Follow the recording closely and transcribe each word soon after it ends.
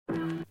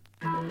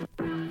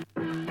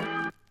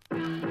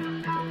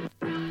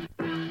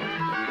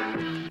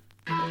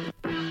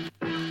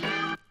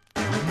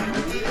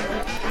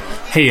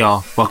Hey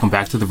y'all, welcome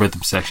back to the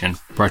Rhythm Section,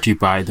 brought to you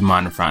by The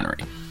Mind Refinery.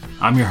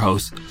 I'm your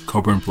host,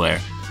 Coburn Blair.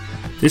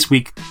 This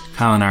week,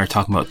 Kyle and I are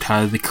talking about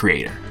Tyler, the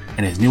Creator,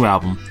 and his new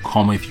album,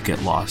 Call Me If You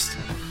Get Lost.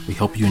 We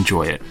hope you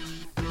enjoy it.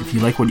 If you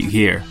like what you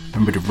hear,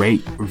 remember to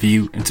rate,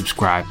 review, and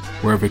subscribe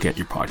wherever you get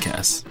your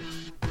podcasts.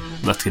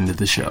 Let's get into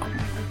the show.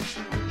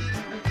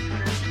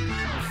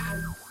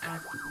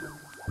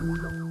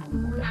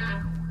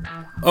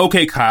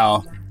 Okay,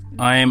 Kyle,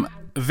 I'm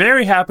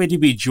very happy to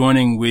be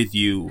joining with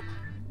you,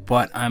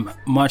 but I'm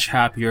much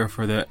happier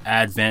for the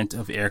advent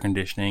of air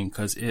conditioning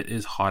because it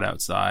is hot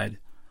outside.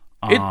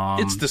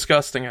 It's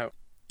disgusting out.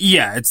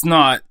 Yeah, it's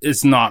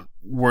not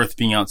worth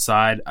being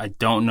outside. I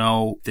don't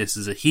know if this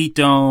is a heat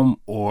dome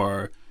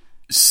or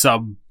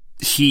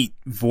sub-heat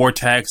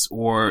vortex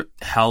or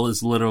hell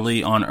is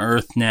literally on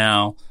Earth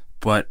now,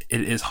 but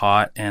it is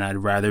hot and I'd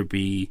rather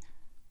be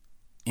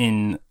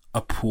in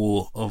a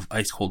pool of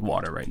ice cold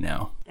water right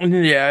now.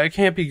 Yeah, I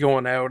can't be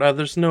going out. I've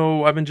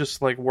been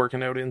just like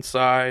working out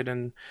inside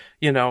and,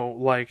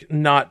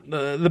 not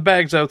the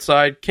bags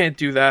outside. Can't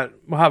do that.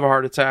 I'll have a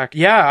heart attack.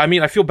 Yeah, I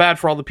mean, I feel bad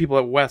for all the people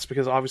out west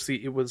because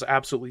obviously it was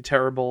absolutely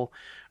terrible.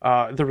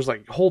 There was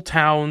like whole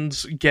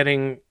towns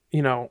getting,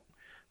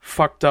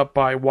 fucked up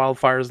by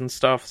wildfires and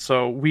stuff.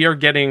 So we are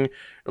getting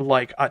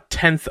like a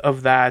tenth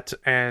of that.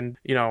 And,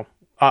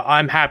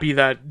 I'm happy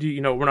that,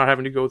 we're not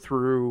having to go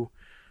through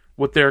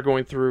what they're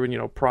going through,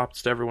 and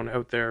props to everyone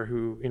out there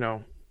who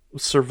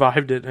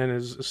survived it and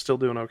is still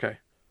doing okay.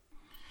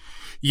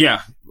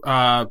 Yeah,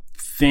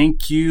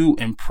 thank you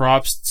and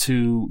props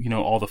to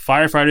all the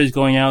firefighters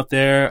going out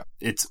there.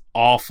 It's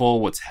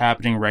awful what's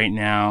happening right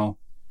now.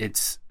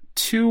 It's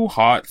too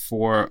hot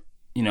for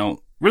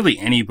really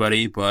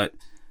anybody, but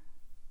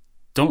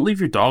don't leave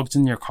your dogs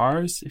in your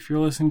cars if you're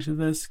listening to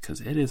this,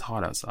 because it is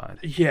hot outside.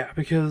 Yeah,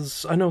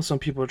 because I know some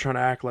people are trying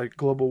to act like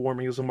global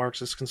warming is a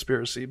Marxist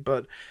conspiracy,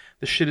 but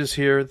the shit is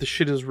here, the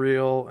shit is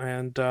real,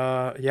 and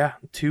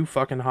too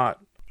fucking hot.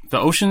 The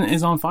ocean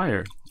is on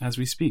fire as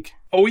we speak.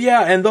 Oh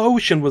yeah, and the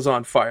ocean was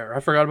on fire. I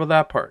forgot about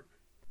that part.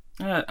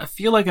 I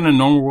feel like in a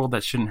normal world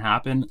that shouldn't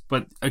happen,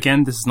 but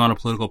again, this is not a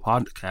political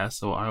podcast,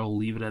 so I will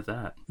leave it at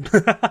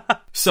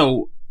that.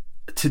 So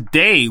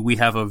today, we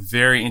have a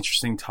very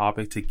interesting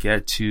topic to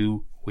get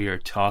to. We are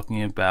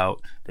talking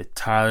about the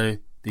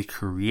Tyler, the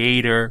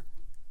Creator,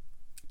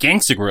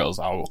 Gangsta Grills,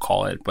 I will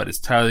call it, but it's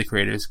Tyler, the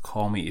Creator's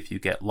Call Me If You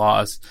Get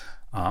Lost,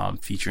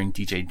 featuring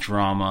DJ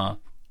Drama.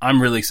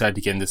 I'm really excited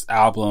to get in this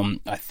album.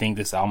 I think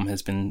this album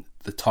has been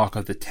the talk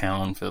of the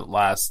town for the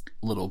last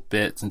little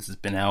bit since it's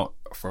been out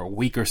for a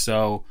week or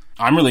so.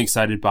 I'm really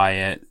excited by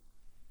it.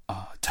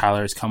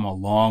 Tyler has come a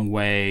long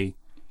way.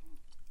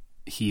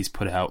 He's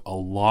put out a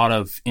lot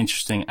of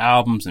interesting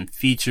albums and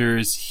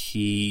features.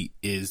 He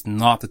is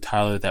not the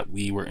Tyler that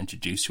we were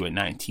introduced to at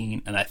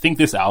 19. And I think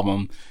this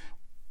album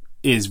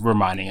is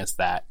reminding us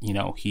that,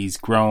 he's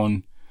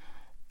grown.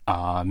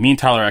 Me and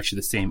Tyler are actually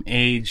the same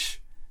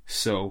age.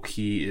 So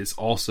he is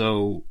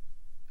also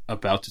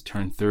about to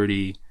turn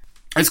 30.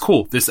 It's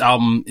cool. This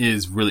album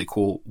is really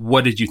cool.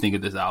 What did you think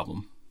of this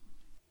album?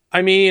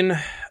 I mean,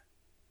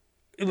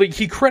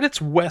 he credits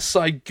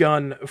Westside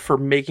Gunn for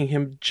making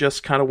him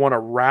just kind of want to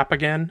rap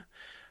again.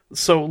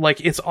 So,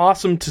 it's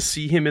awesome to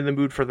see him in the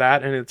mood for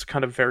that, and it's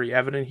kind of very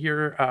evident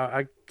here.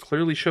 It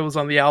clearly shows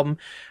on the album.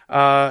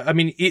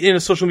 In a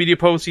social media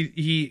post,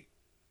 he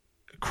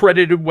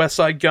credited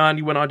Westside Gunn.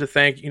 He went on to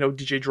thank,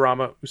 DJ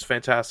Drama, who's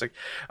fantastic,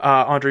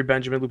 Andre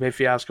Benjamin, Lupe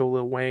Fiasco,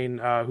 Lil Wayne,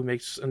 who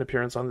makes an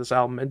appearance on this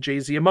album, and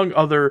Jay-Z, among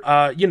other,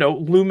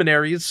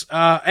 luminaries.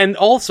 And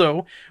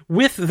also,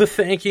 with the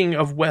thanking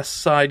of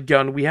Westside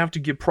Gunn, we have to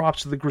give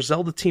props to the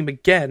Griselda team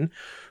again,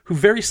 who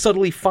very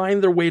subtly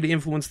find their way to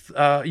influence,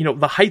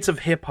 the heights of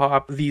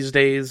hip-hop these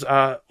days,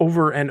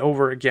 over and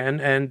over again.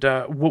 And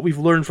what we've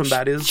learned from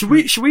that is... Should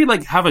we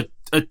have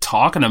a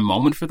talk and a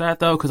moment for that,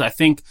 though? Because I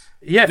think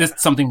this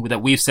is something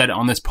that we've said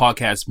on this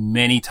podcast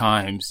many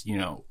times,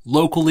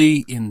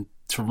 locally, in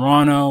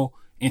Toronto,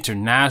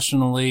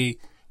 internationally,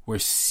 we're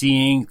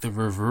seeing the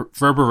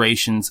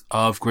reverberations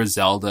of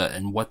Griselda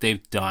and what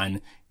they've done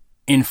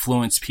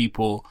influence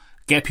people,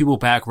 get people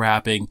back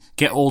rapping,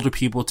 get older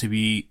people to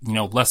be,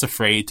 less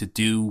afraid to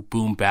do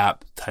boom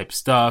bap type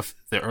stuff,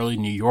 the early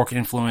New York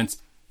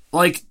influence.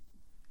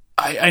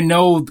 I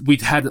know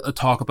we'd had a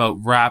talk about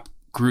rap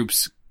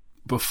groups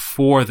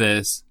before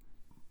this,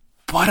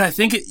 but I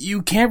think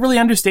you can't really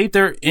understate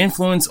their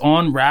influence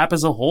on rap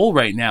as a whole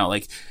right now.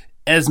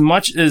 As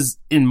much as,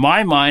 in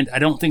my mind, I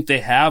don't think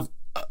they have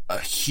a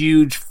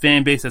huge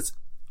fan base that's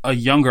a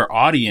younger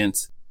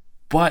audience,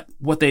 but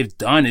what they've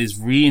done is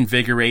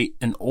reinvigorate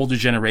an older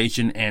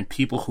generation and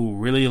people who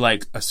really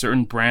like a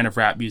certain brand of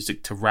rap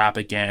music to rap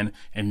again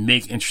and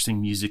make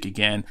interesting music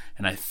again.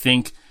 And I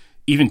think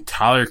even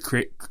Tyler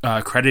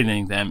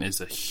crediting them is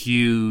a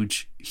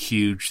huge,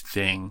 huge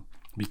thing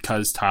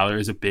because Tyler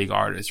is a big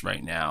artist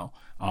right now.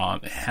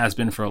 It has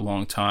been for a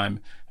long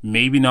time.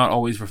 Maybe not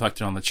always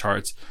reflected on the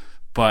charts,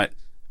 but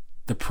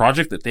the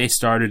project that they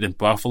started in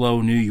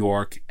Buffalo, New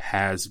York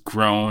has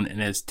grown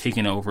and has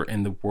taken over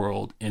in the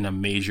world in a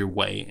major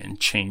way and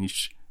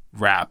changed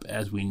rap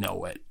as we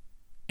know it.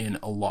 in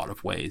a lot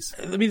of ways.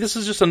 I mean, this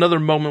is just another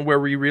moment where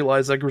we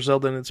realize that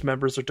Griselda and its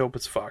members are dope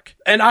as fuck.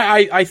 And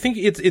I think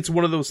it's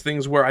one of those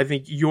things where I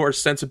think your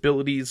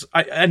sensibilities,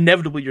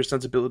 inevitably your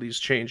sensibilities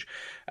change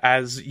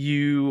as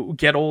you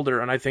get older.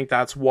 And I think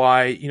that's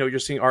why, you're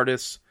seeing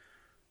artists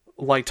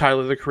like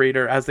Tyler, the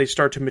Creator, as they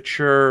start to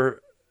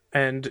mature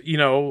and,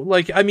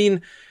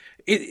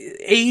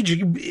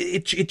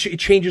 it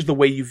changes the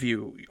way you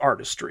view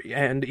artistry.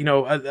 And,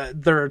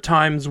 there are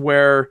times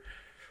where,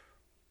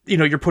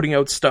 you're putting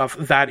out stuff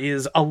that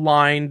is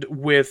aligned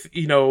with,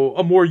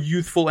 a more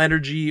youthful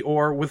energy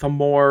or with a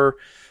more,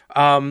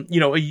 a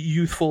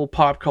youthful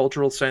pop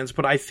cultural sense.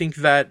 But I think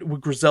that what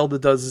Griselda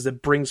does is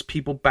it brings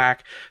people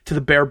back to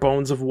the bare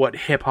bones of what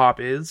hip hop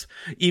is.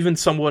 Even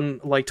someone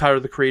like Tyler,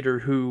 the Creator,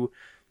 who,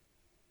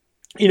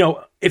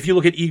 if you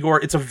look at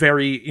Igor, it's a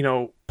very,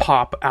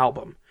 pop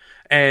album.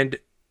 And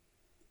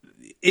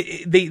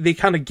they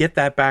kind of get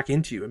that back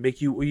into you and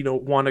make you,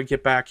 want to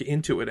get back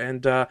into it.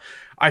 And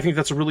I think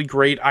that's really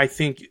great. I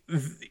think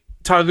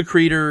Tyler, the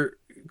Creator,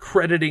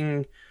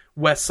 crediting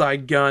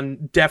Westside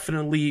Gunn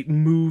definitely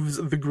moves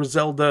the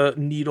Griselda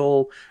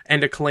needle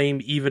and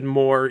Acclaim even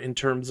more in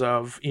terms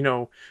of,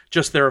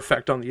 just their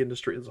effect on the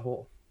industry as a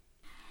whole.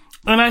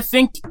 And I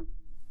think,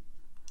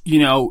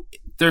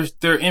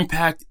 their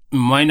impact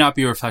might not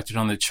be reflected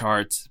on the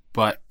charts,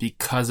 but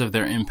because of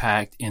their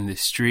impact in the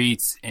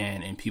streets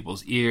and in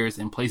people's ears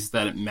and places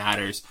that it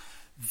matters,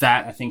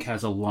 that I think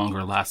has a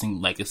longer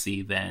lasting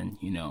legacy than,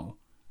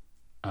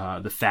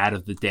 the fad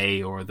of the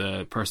day or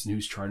the person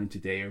who's charting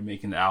today or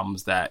making the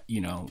albums that,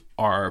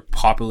 are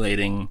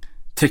populating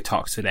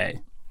TikToks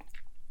today.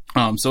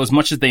 So as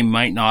much as they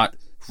might not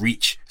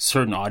reach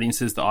certain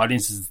audiences, the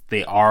audiences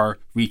they are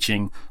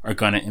reaching are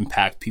going to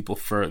impact people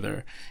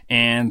further.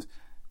 And,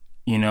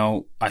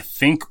 I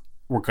think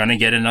we're going to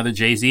get another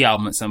Jay-Z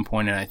album at some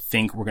point, and I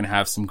think we're going to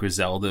have some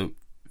Griselda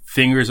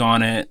fingers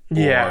on it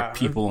or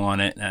people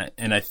on it.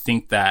 And I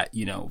think that,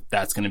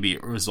 that's going to be a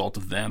result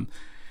of them.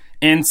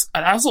 And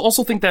I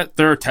also think that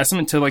they're a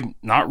testament to,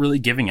 not really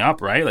giving up,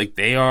 right?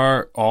 They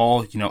are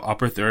all,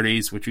 upper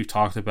 30s, which we've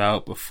talked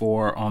about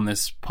before on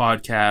this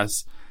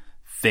podcast.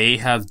 They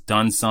have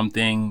done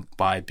something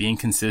by being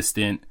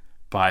consistent,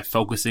 by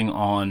focusing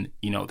on,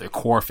 their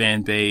core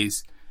fan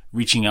base,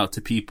 reaching out to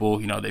people.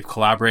 They've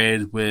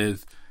collaborated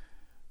with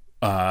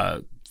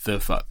the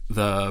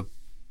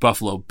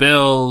Buffalo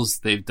Bills.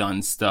 They've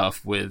done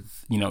stuff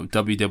with,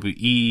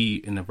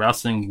 WWE in the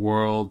wrestling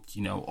world,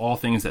 all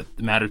things that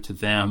matter to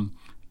them.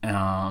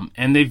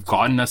 And they've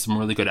gotten us some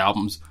really good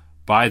albums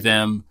by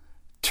them,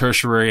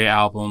 tertiary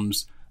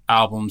albums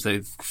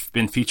they've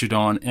been featured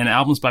on, and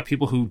albums by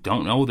people who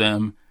don't know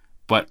them,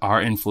 but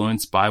are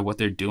influenced by what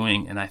they're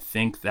doing. And I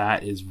think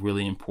that is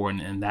really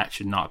important, and that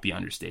should not be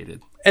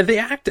understated. And they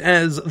act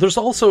as, there's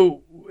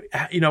also,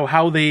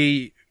 how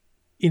they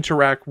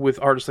interact with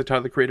artists like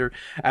Tyler, the Creator,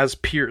 as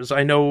peers.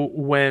 I know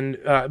when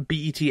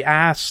BET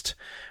asked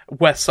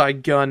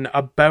Westside Gunn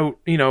about,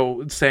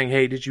 saying,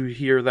 hey, did you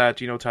hear that,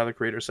 Tyler, the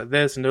Creator said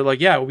this? And they're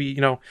like, yeah, we,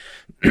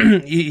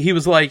 he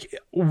was like,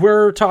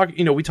 we're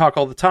talking, we talk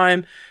all the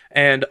time,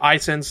 and I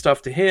send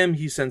stuff to him,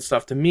 he sends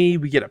stuff to me,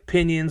 we get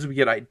opinions, we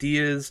get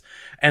ideas,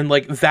 and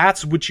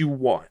that's what you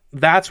want.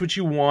 That's what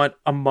you want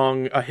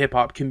among a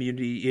hip-hop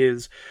community,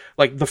 is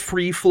the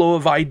free flow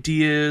of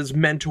ideas,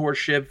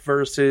 mentorship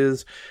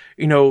versus,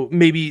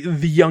 maybe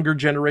the younger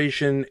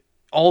generation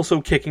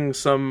also kicking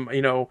some,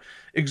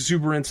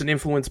 exuberance and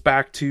influence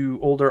back to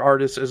older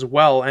artists as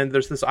well. And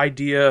there's this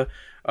idea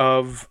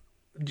of,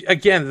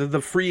 again,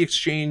 the free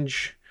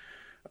exchange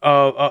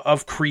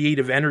of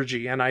creative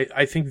energy. And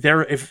I think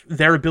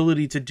their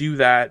ability to do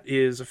that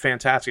is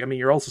fantastic. I mean,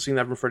 you're also seeing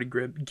that from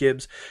Freddie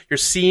Gibbs. You're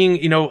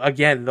seeing,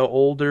 again, the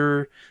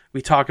older,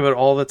 we talk about it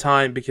all the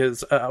time,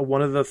 because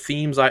one of the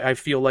themes I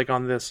feel like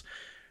on this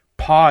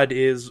pod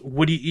is,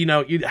 what do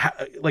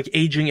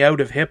aging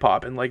out of hip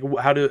hop, and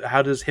how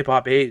does hip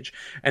hop age?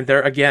 And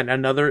there again,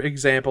 another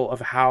example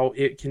of how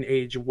it can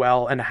age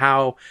well and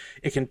how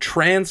it can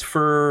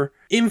transfer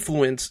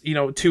influence,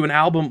 to an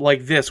album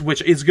like this,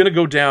 which is going to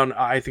go down.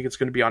 I think it's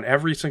going to be on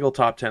every single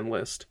top 10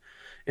 list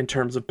in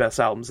terms of best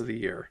albums of the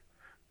year,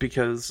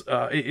 because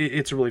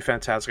it's really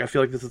fantastic. I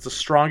feel like this is the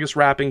strongest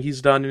rapping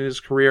he's done in his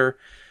career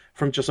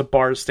from just a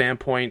bars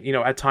standpoint.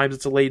 At times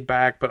it's laid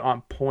back, but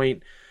on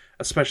point,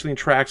 especially in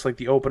tracks like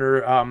the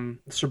opener,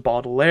 Sir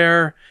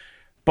Baudelaire,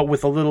 but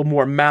with a little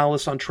more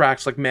malice on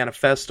tracks like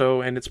Manifesto.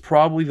 And it's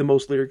probably the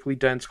most lyrically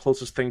dense,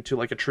 closest thing to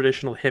a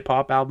traditional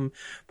hip-hop album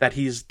that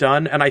he's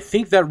done. And I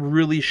think that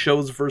really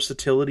shows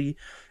versatility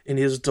in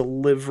his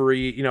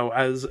delivery,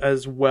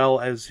 as well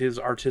as his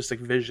artistic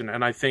vision.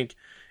 And I think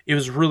it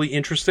was really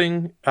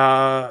interesting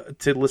to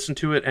listen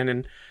to it.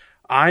 And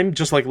I'm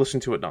just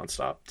listening to it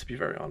nonstop, to be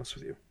very honest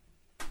with you.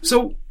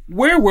 So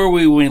where were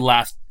we when we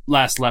last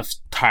left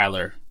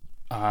Tyler?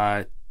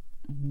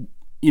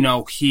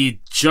 He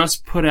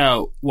just put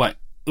out, what,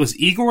 was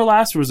Igor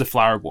last, or was it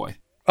Flower Boy?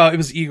 It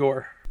was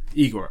Igor.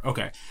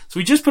 Okay. So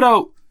he just put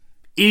out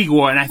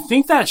Igor, and I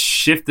think that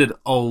shifted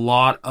a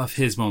lot of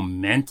his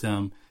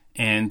momentum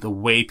and the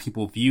way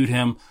people viewed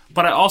him.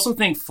 But I also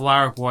think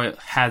Flower Boy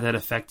had that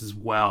effect as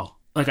well.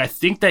 Like, I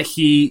think that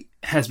he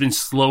has been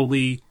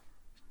slowly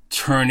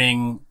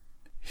turning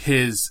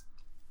his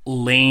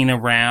lane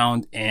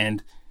around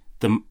and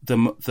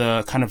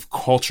the kind of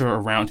culture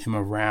around him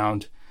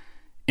around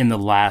in the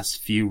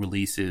last few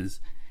releases.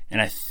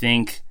 And I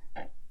think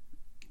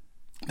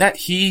that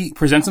he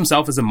presents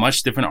himself as a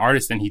much different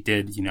artist than he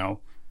did,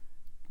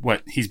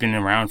 he's been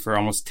around for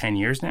almost 10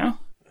 years now.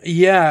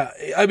 Yeah,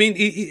 I mean,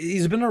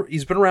 he's been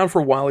around for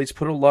a while. He's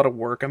put a lot of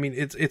work. I mean,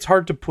 it's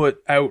hard to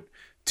put out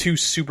 2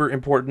 super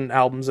important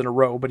albums in a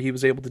row, but he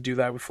was able to do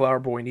that with Flower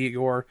Boy and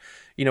Igor.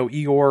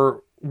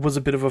 Igor was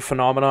a bit of a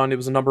phenomenon. It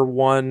was a number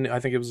 1. I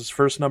think it was his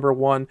first number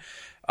 1.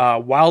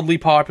 Wildly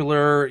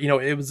popular.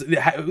 It was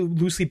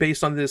loosely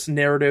based on this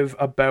narrative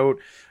about,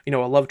 a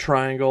love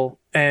triangle.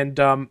 And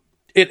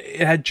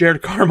it had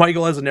Jared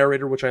Carmichael as a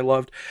narrator, which I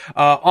loved.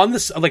 On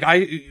this,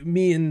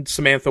 me and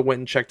Samantha went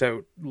and checked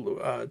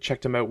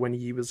him out when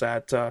he was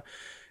at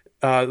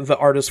the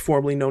artist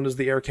formerly known as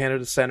the Air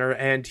Canada Centre,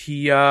 and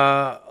he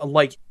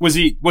was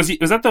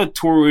that the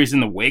tour where he's in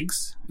the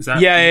wigs? Is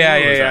that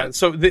yeah.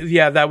 So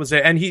that was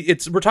it. And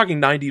we're talking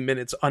 90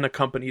 minutes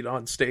unaccompanied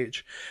on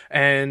stage,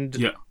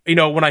 and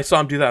when I saw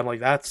him do that, I'm like,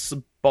 that's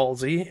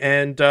ballsy.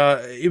 And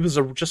it was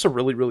just a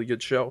really, really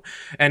good show,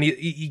 and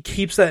he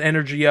keeps that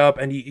energy up,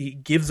 and he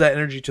gives that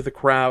energy to the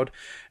crowd,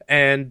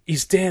 and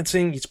he's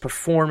dancing, he's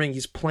performing,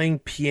 he's playing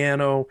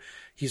piano,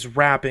 he's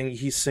rapping,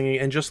 he's singing,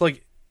 and just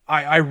like,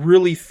 I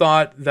really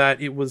thought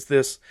that it was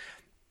this,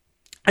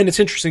 and it's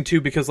interesting too,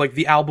 because like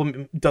the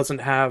album doesn't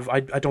have, I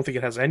don't think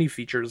it has any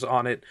features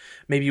on it,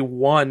 maybe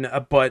one,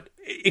 but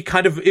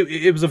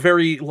it was a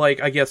very,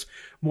 like, I guess,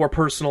 more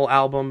personal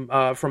album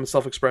from a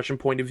self-expression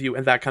point of view,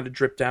 and that kind of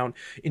dripped down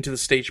into the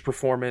stage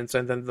performance,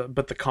 and then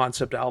the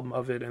concept album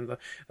of it, and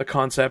the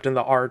concept and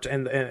the art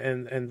and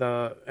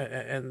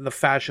the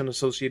fashion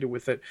associated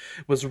with it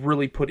was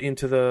really put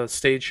into the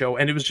stage show,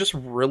 and it was just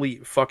really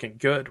fucking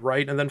good,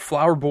 right? And then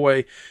Flower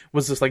Boy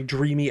was this like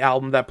dreamy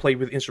album that played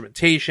with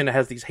instrumentation. It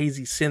has these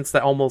hazy synths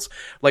that almost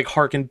like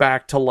harken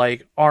back to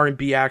like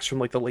R&B acts from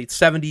like the late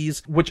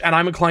 70s, and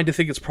I'm inclined to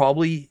think it's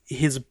probably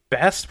his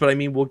best, but I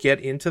mean, we'll get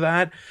into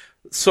that.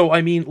 So,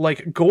 I mean,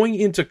 like, going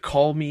into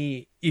Call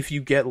Me If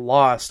You Get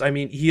Lost, I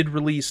mean, he had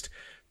released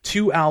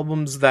 2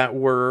 albums that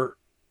were,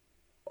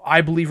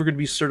 I believe, are going to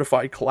be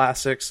certified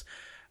classics,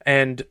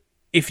 and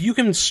if you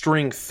can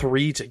string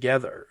 3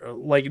 together,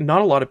 like,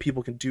 not a lot of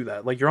people can do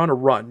that. Like, you're on a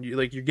run,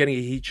 you're getting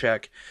a heat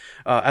check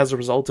as a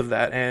result of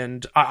that,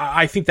 and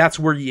I think that's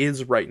where he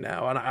is right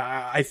now, and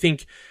I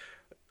think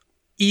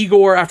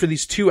Igor, after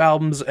these 2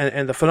 albums,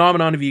 and the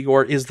phenomenon of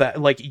Igor is that,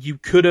 like, you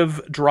could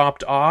have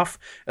dropped off,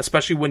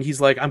 especially when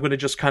he's like, I'm going to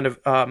just kind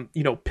of,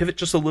 pivot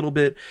just a little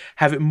bit,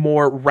 have it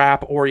more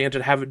rap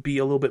oriented, have it be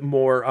a little bit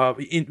more,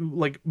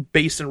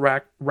 based in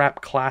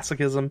rap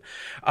classicism.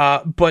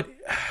 But,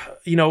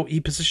 he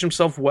positioned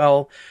himself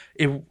well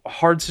in a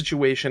hard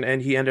situation,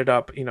 and he ended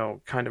up,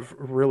 kind of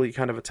really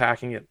kind of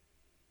attacking it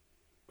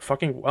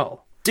fucking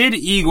well. Did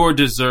Igor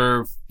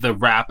deserve the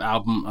rap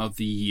album of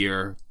the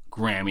year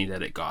Grammy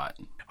that it got?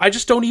 I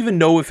just don't even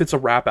know if it's a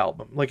rap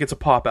album. Like, it's a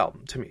pop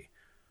album to me.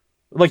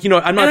 Like,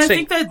 I'm not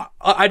saying that.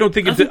 I don't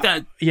think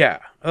that. Yeah,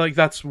 like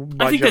that's.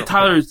 I think that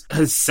Tyler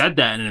has said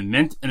that and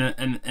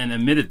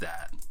admitted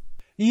that.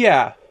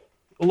 Yeah,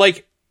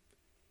 like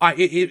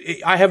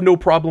I have no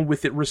problem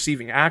with it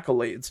receiving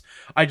accolades.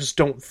 I just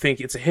don't think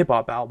it's a hip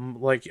hop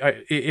album. Like,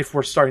 if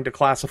we're starting to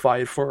classify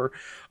it for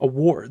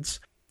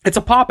awards, it's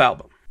a pop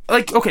album.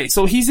 Like, okay,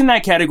 so he's in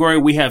that category.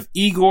 We have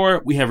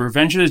Igor, we have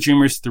Revenge of the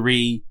Dreamers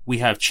 3, we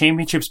have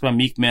Championships by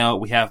Meek Mill,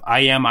 we have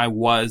I Am, I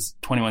Was,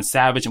 21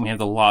 Savage, and we have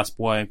The Lost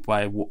Boy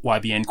by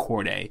YBN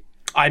Cordae.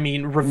 I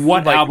mean,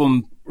 what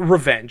album?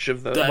 Revenge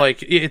of the,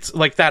 it's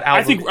like that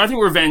album. I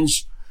think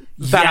Revenge,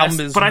 that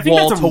album is, but I think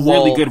that's a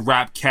really good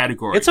rap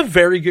category. It's a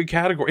very good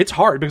category. It's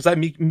hard because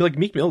Meek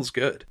Mill is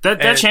good.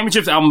 That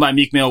Championships album by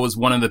Meek Mill was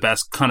one of the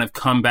best kind of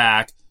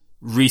comeback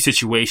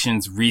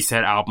resituations,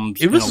 reset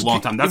albums in a long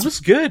time. It was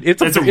good.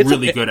 It's a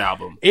really good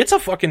album. It's a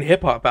fucking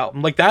hip hop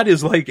album. Like, that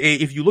is like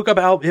if you look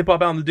up hip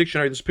hop album in the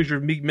dictionary, there's a picture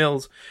of Meek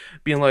Mills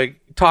being like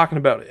talking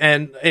about it,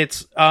 and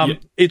it's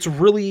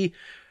really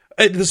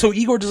so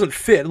Igor doesn't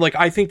fit. Like,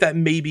 I think that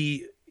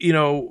maybe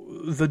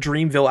the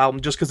Dreamville album,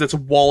 just because it's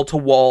wall to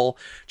wall,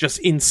 just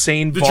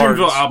insane. The bars.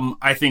 Dreamville album,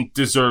 I think,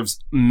 deserves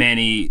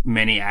many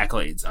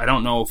accolades. I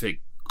don't know if it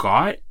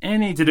got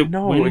any. Did it?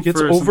 No, it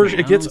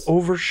gets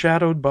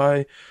overshadowed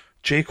by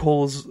J.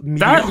 Cole's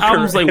mediocre. That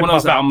album's like one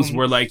of those albums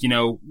where, like,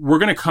 we're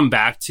gonna come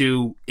back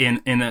to in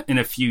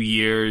a few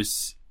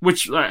years,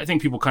 which I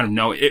think people kind of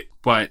know it,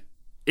 but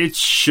it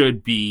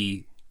should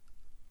be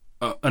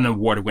an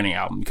award-winning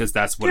album because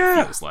that's what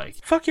it feels like.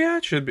 Fuck yeah,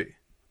 it should be.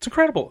 It's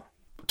incredible.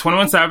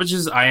 21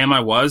 Savage's I Am,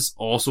 I Was,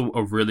 also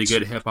a really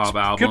good hip-hop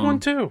album. Good one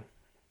too.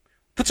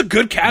 That's a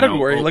good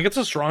category. Like, it's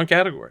a strong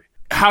category.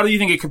 How do you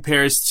think it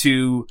compares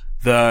to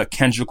the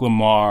Kendrick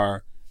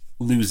Lamar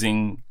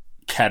losing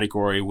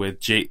category with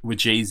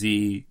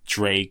Jay-Z,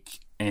 Drake,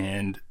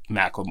 and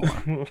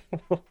Macklemore?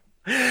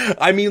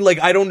 I mean, like,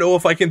 I don't know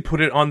if I can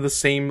put it on the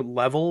same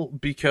level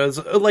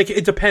because, like,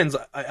 it depends.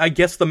 I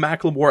guess the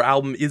Macklemore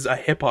album is a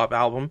hip hop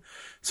album,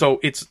 so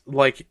it's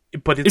like,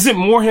 but it's, is it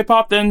more hip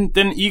hop than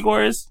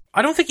Igor is?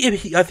 I don't think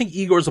I think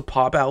Igor's a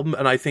pop album,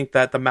 and I think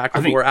that the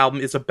Macklemore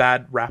album is a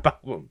bad rap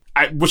album.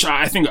 Which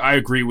I think I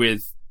agree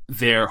with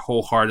there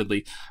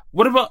wholeheartedly.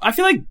 What about? I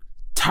feel like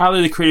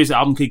Tyler the Creator's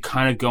album could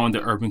kind of go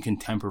into urban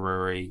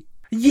contemporary.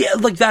 Yeah,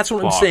 like that's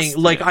what I'm saying.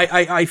 Like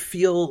I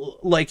feel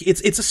like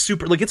it's a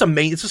super, like it's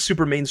a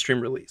super mainstream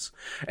release,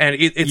 and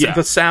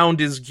the sound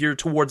is geared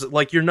towards it.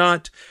 Like you're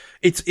not,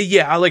 like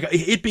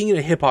it being in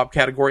a hip hop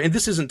category, and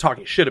this isn't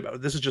talking shit about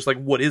it. This is just like,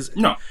 what is it?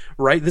 No,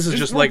 right? This is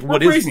just like,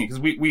 what is it?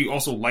 Because we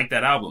also like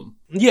that album.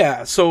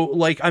 Yeah, so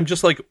like I'm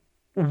just like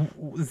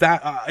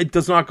that. It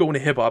does not go in a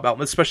hip hop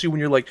album, especially when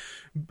you're like,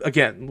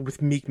 again,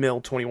 with Meek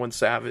Mill, 21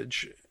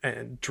 Savage,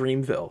 and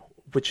Dreamville,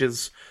 which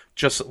is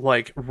just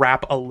like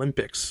rap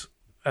Olympics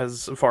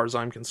as far as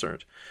I'm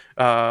concerned.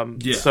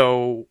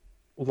 So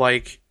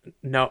like,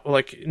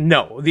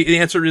 no. The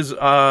answer is,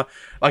 I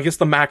guess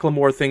the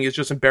Macklemore thing is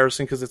just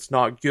embarrassing because it's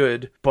not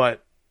good,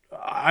 but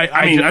I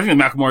think the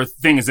Macklemore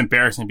thing is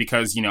embarrassing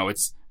because, you know,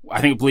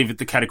 I believe that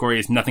the category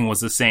is Nothing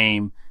Was the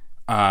Same,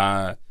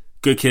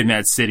 Good Kid,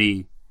 Mad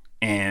City,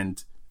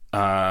 and,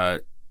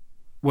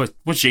 what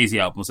Jay-Z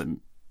album was it?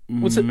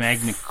 Was it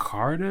Magna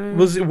Carta?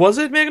 Was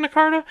it Magna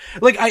Carta?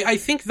 Like, I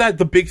think that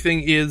the big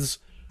thing is,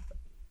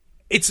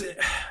 it's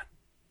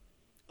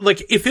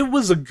like, if it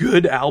was a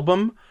good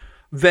album,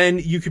 then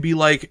you could be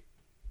like,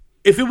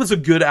 if it was a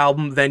good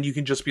album, then you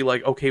can just be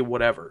like, okay,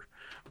 whatever.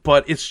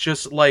 But it's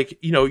just like,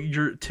 you know,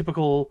 your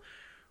typical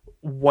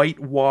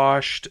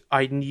whitewashed,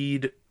 I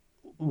need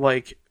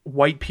like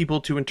white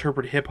people to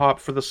interpret hip hop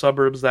for the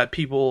suburbs that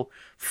people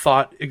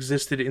thought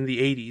existed in the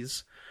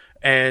 80s.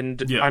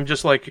 And I'm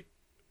just like,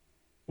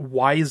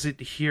 why is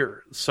it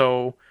here?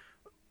 So,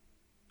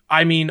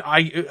 I mean,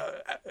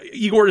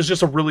 Igor is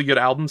just a really good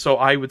album, so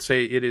I would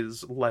say it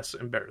is less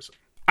embarrassing.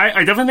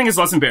 I definitely think it's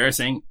less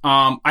embarrassing.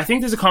 I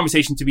think there's a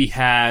conversation to be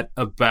had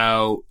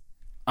about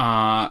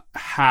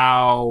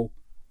how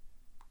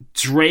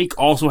Drake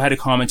also had a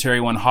commentary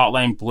when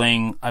Hotline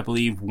Bling, I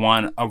believe,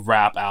 won a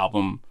rap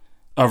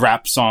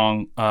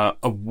song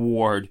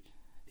award,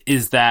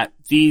 is that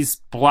these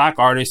black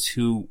artists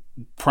who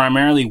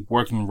primarily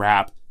work in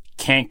rap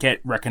can't get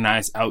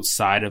recognized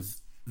outside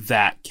of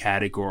that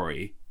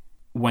category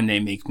when they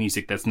make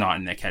music that's not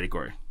in that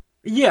category.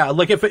 Yeah,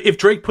 like if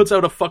Drake puts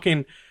out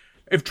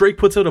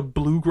a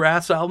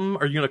bluegrass album,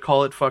 are you gonna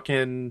call it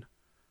fucking,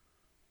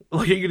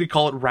 like, are you gonna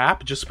call it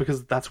rap just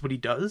because that's what he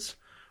does?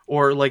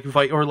 Or like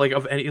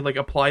of any, like,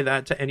 apply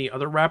that to any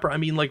other rapper? I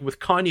mean, like with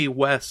Kanye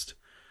West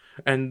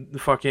and the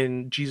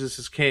fucking Jesus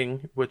is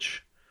King,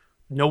 which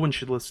no one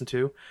should listen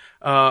to.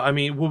 I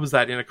mean, what was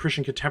that in a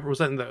Christian Contemporary? Was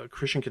that in the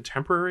Christian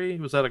Contemporary?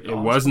 Was that It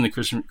was in the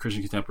Christian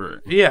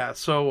Contemporary. Yeah,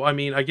 so I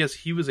mean, I guess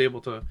he was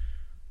able to.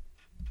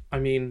 I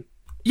mean,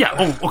 yeah.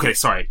 Oh, okay.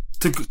 Sorry.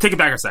 To take it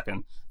back a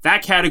second.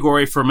 That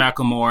category for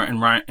Macklemore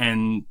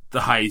and The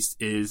Heist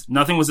is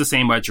Nothing Was the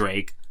Same by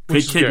Drake,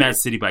 Good Kid, Mad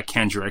City by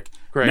Kendrick,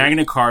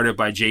 Magna Carta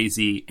by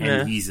Jay-Z,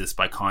 and Yeezus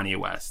by Kanye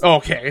West.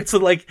 Okay, it's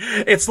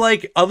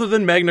like other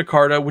than Magna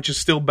Carta, which is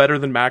still better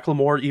than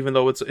Macklemore, even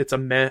though it's a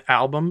meh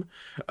album,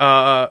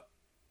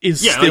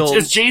 is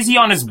Jay-Z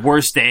on his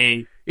worst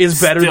day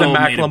is better than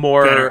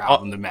Macklemore.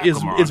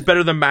 Is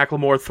better than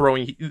Macklemore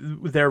throwing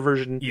their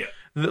version,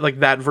 like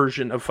that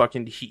version of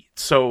fucking Heat.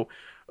 So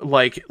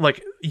like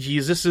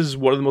Yeezus is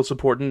one of the most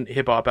important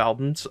hip hop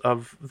albums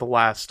of the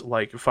last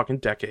like fucking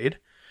decade.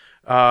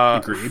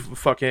 Agreed.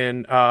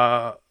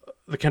 The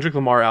Kendrick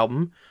Lamar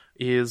album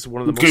is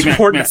one of the most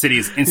important. Mad City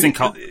is instant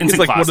classic. It's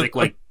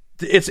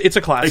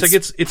a classic.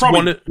 It's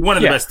probably one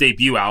of the best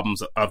debut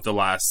albums of the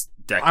last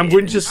decade. I'm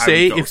going to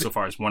say, so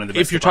far as one of the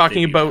best. If you're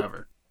talking about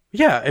ever.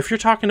 If you're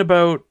talking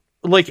about,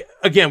 like,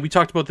 again, we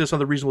talked about this on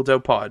the Reasonable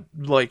Doubt pod.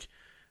 Like,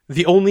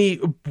 the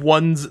only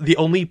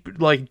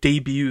like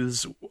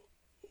debuts,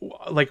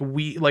 like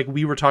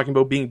we were talking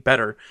about being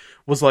better,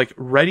 was like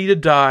Ready to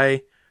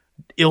Die,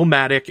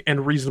 Illmatic,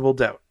 and Reasonable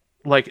Doubt.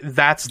 Like,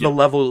 that's the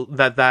level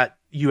that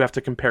you have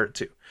to compare it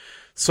to.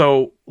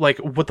 So, like,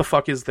 what the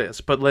fuck is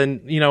this? But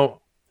then, you know,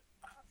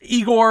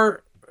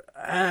 Igor,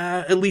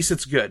 at least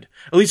it's good.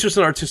 At least there's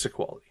an artistic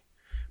quality.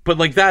 But,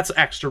 like, that's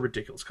extra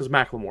ridiculous, because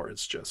Macklemore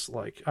is just,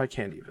 like, I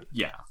can't even.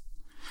 Yeah.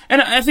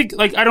 And I think,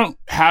 like, I don't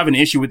have an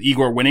issue with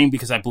Igor winning,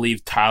 because I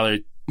believe Tyler,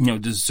 you know,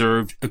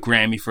 deserved a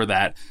Grammy for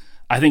that.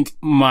 I think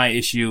my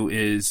issue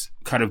is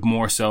kind of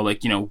more so,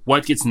 like, you know,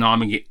 what gets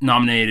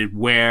nominated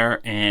where,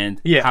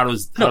 and how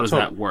does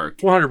that work?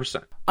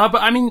 100%.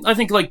 But, I mean, I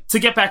think, like, to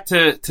get back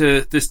to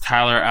this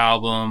Tyler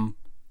album,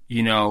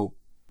 you know,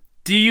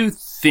 do you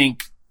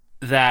think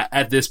that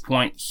at this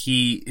point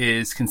he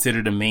is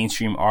considered a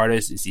mainstream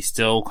artist? Is he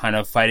still kind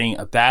of fighting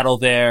a battle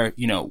there?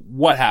 You know,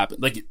 what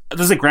happened? Like,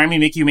 does a Grammy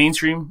make you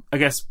mainstream? I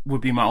guess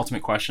would be my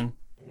ultimate question.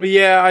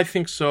 Yeah, I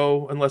think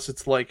so. Unless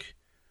it's like,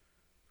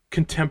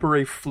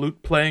 contemporary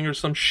flute playing or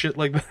some shit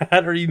like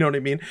that, or you know what I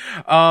mean?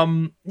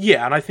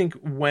 Yeah, and I think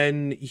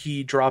when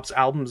he drops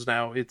albums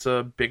now, it's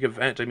a big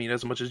event. I mean,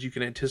 as much as you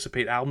can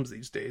anticipate albums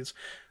these days.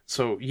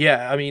 So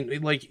yeah, I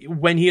mean, like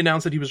when he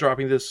announced that he was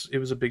dropping this, it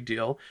was a big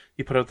deal.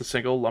 He put out the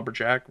single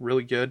Lumberjack,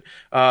 really good.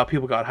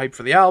 People got hyped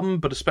for the album,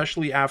 but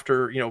especially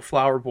after, you know,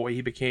 Flower Boy,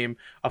 he became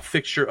a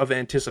fixture of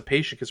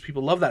anticipation because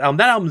people love that album.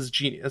 That album is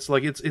genius.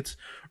 Like it's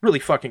really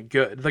fucking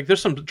good. Like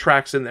there's some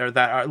tracks in there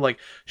that are like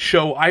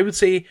show, I would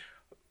say,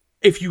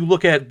 if you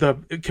look at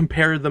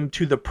compare them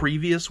to the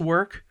previous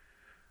work,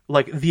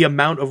 like the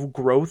amount of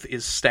growth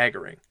is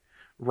staggering,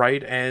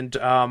 right? And,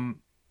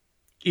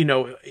 you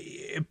know,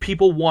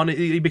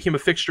 he became a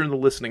fixture in the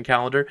listening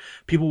calendar.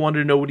 People wanted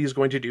to know what he's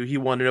going to do. He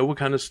wanted to know what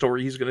kind of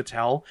story he's going to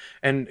tell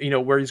and, you know,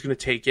 where he's going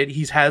to take it.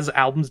 He has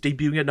albums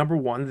debuting at number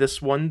 1.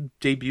 This one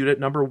debuted at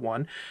number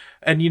 1.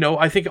 And, you know,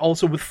 I think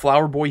also with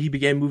Flower Boy, he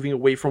began moving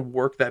away from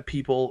work that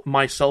people,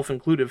 myself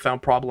included,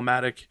 found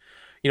problematic,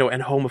 you know,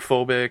 and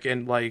homophobic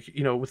and like,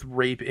 you know, with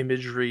rape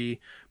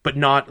imagery, but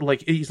not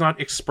like, he's not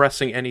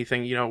expressing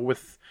anything, you know,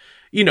 with,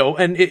 you know,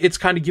 and it's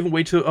kind of giving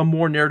way to a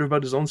more narrative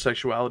about his own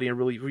sexuality and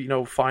really, you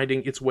know,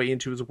 finding its way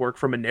into his work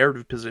from a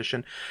narrative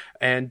position.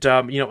 And,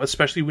 you know,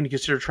 especially when you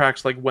consider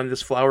tracks like When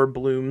This Flower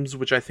Blooms,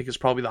 which I think is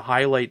probably the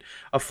highlight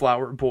of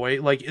Flower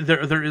Boy, like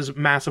there is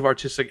massive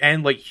artistic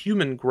and like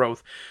human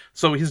growth.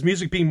 So his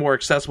music being more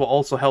accessible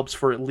also helps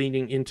for it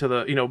leaning into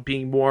the, you know,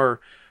 being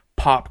more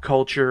pop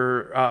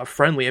culture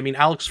friendly. I mean,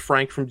 Alex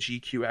Frank from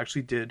GQ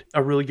actually did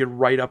a really good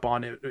write-up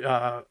on it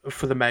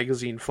for the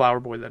magazine Flower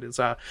Boy, that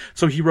is.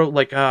 So he wrote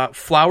like,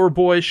 Flower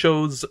Boy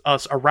shows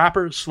us a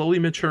rapper slowly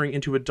maturing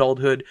into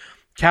adulthood,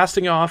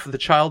 casting off the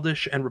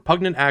childish and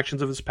repugnant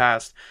actions of his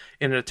past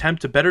in an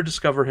attempt to better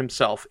discover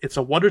himself. It's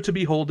a wonder to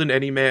behold in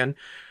any man,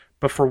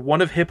 but for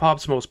one of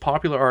hip-hop's most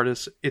popular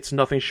artists, it's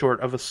nothing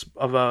short of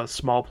a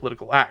small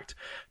political act.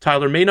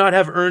 Tyler may not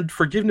have earned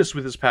forgiveness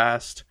with his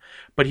past,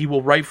 but he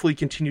will rightfully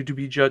continue to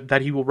be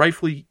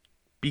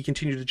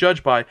continued to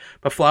judge by.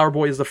 But Flower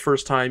Boy is the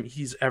first time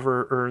he's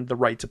ever earned the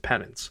right to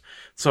penance.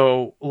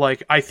 So,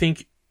 like, I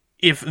think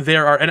if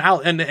there are and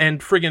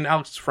friggin'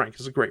 Alex Frank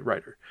is a great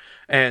writer,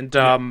 and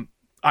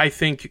I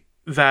think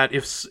that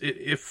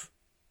if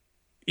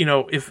you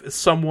know, if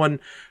someone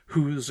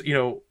who's, you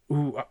know,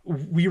 who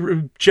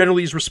we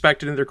generally is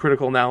respected in their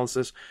critical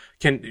analysis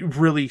can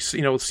really,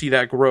 you know, see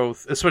that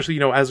growth, especially, you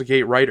know, as a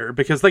gay writer,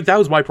 because like that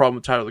was my problem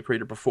with Tyler the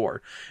Creator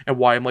before, and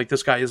why I'm like,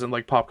 this guy isn't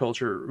like pop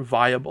culture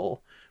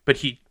viable, but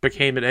he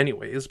became it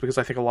anyways, because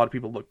I think a lot of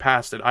people look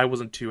past it. I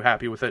wasn't too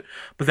happy with it,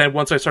 but then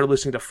once I started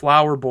listening to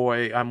Flower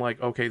Boy, I'm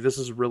like, okay, this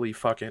is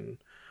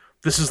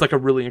like a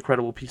really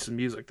incredible piece of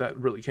music that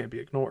really can't be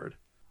ignored.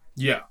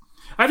 Yeah.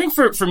 I think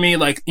for me,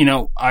 like, you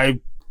know, I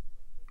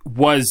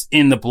was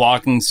in the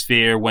blogging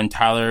sphere when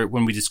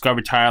we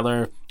discovered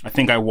Tyler. I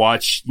think I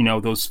watched, you know,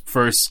 those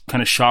first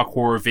kind of shock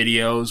horror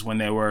videos when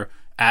they were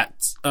at,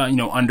 you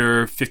know,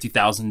 under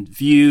 50,000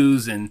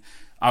 views, and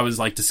I was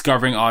like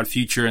discovering Odd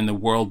Future and the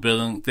world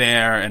building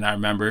there. And I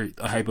remember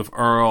the hype of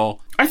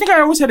Earl. I think I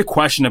always had a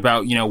question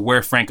about, you know,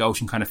 where Frank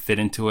Ocean kind of fit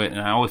into it.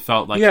 And I always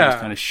felt like he was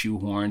kind of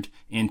shoehorned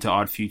into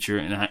Odd Future.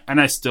 And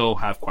I still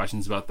have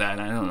questions about that.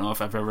 And I don't know if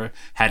I've ever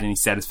had any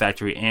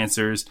satisfactory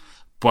answers.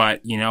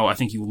 But, you know, I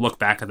think you look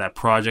back at that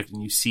project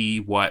and you see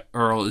what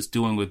Earl is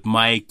doing with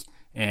Mike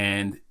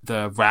and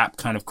the rap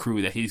kind of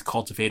crew that he's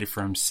cultivated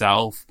for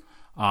himself.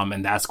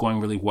 And that's going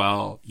really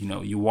well. You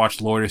know, you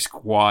watch Loiter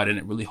Squad and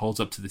it really holds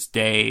up to this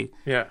day.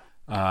 Yeah.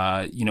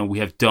 You know, we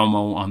have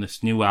Domo on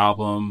this new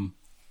album.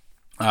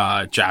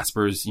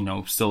 Jasper's, you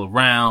know, still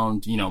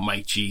around. You know,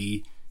 Mike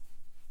G,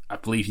 I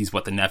believe he's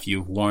the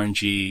nephew of Warren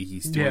G.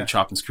 He's doing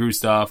Chop and Screw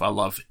stuff.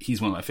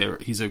 He's one of my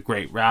favorite. He's a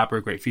great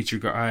rapper, great feature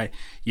guy.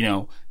 You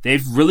know,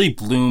 they've really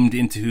bloomed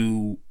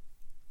into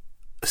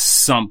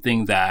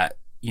something that,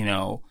 you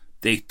know,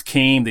 they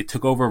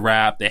took over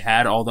rap. They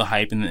had all the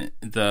hype and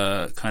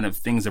the kind of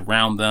things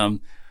around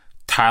them.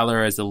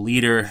 Tyler, as a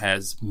leader,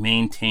 has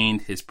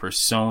maintained his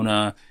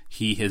persona.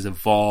 He has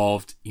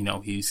evolved. You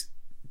know, he's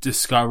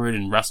discovered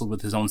and wrestled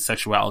with his own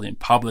sexuality in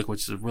public,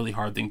 which is a really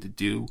hard thing to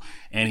do.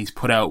 And he's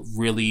put out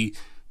really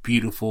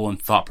beautiful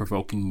and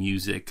thought-provoking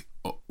music,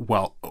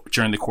 well,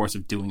 during the course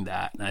of doing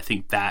that. And I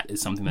think that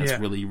is something that's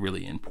really,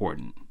 really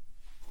important.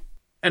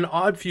 And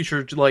Odd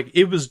Future, like,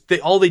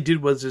 all they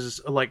did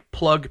was like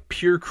plug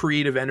pure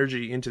creative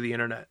energy into the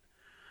internet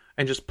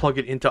and just plug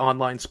it into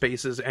online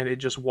spaces, and it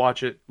just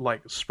watch it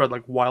like spread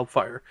like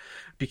wildfire,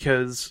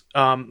 because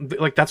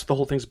like that's what the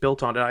whole thing's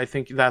built on. And I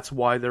think that's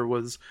why there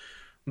was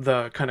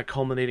the kind of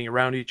culminating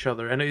around each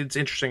other. And it's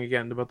interesting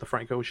again about the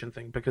Frank Ocean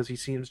thing, because he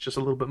seems just a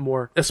little bit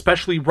more,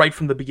 especially right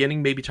from the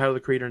beginning. Maybe Tyler the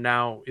Creator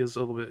now is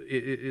a little bit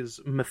is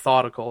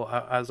methodical,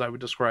 as I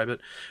would describe it,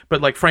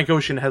 but like Frank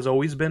Ocean has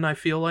always been, I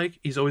feel like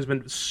he's always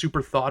been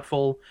super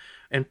thoughtful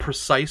and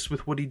precise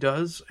with what he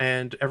does,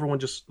 and everyone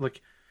just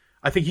like,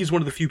 I think he's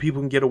one of the few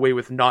people who can get away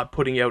with not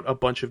putting out a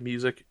bunch of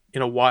music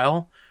in a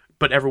while,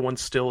 but everyone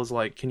still is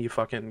like, can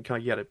I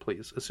get it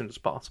please as soon as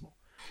possible.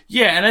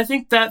 Yeah, and I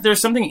think that there's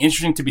something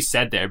interesting to be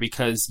said there,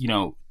 because, you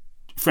know,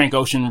 Frank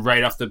Ocean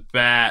right off the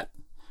bat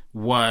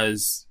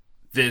was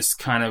this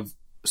kind of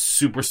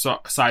super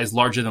sized,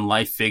 larger than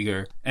life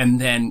figure.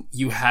 And then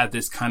you had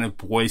this kind of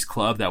boys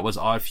club that was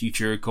Odd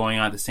Future going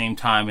on at the same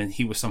time. And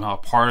he was somehow a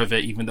part of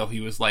it, even though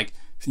he was like,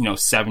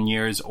 7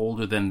 years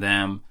older than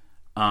them,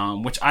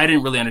 which I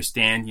didn't really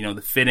understand,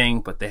 the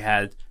fitting, but they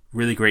had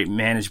really great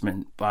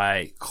management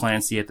by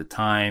Clancy at the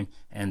time.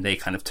 And they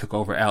kind of took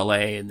over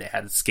LA, and they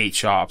had skate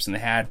shops, and they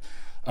had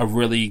a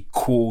really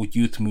cool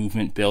youth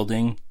movement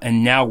building.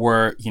 And now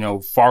we're,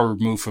 far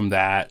removed from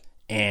that.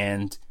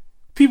 And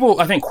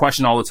people, I think,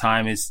 question all the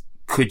time is,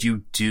 could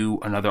you do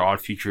another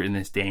Odd Future in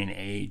this day and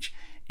age?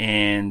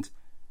 And,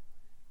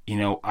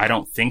 I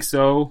don't think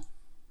so.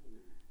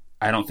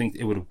 I don't think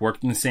it would have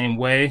worked in the same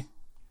way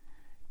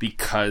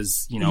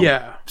because,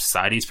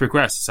 society's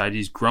progressed,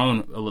 society's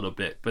grown a little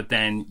bit. But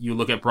then you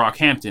look at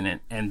Brockhampton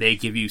and they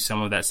give you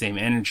some of that same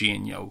energy.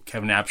 And,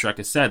 Kevin Abstract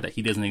has said that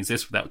he doesn't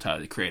exist without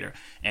Tyler, the Creator.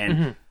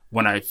 And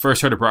when I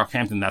first heard of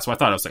Brockhampton, that's what I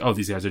thought. I was like, oh,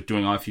 these guys are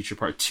doing Odd Future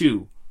Part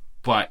 2.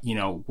 But,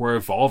 we're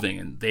evolving,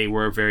 and they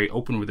were very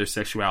open with their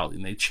sexuality,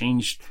 and they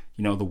changed,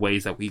 the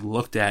ways that we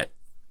looked at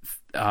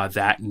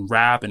that in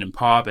rap and in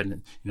pop.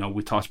 And,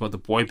 we talked about the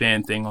boy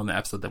band thing on the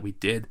episode that we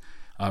did,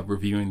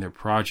 reviewing their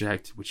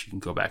project, which you can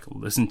go back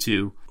and listen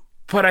to.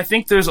 But I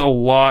think there's a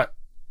lot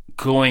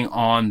going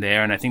on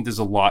there, and I think there's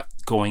a lot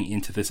going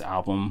into this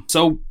album.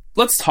 So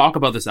let's talk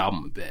about this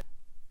album a bit.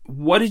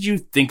 What did you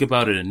think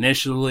about it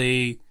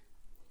initially?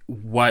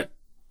 What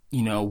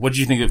did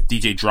you think of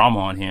DJ Drama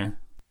on here?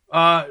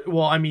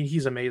 Well, I mean,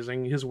 he's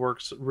amazing. His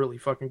work's really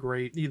fucking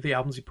great. The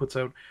albums he puts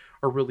out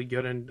are really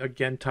good. And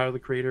again, Tyler, the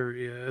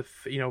Creator,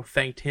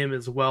 thanked him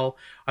as well.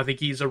 I think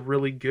he's a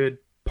really good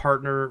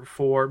partner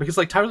because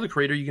like Tyler, the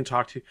Creator, you can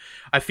talk to.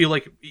 I feel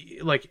like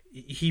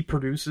he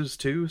produces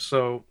too,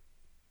 so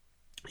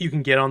you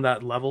can get on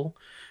that level.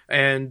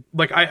 And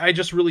like, I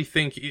just really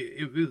think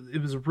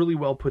it was really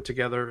well put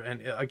together.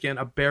 And again,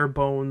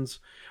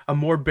 a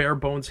more bare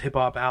bones hip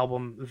hop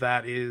album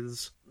that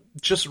is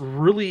just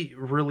really,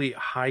 really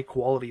high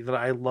quality that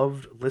I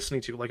loved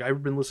listening to. Like,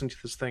 I've been listening to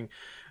this thing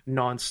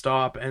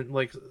nonstop, and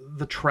like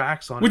the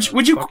tracks on it.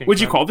 Would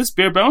you call this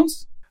bare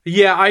bones?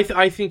 Yeah,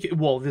 I think.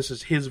 Well, this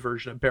is his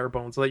version of bare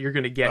bones that you're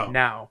gonna get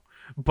now.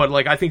 But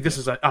like, I think this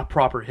is a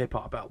proper hip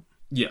hop album.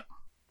 Yeah,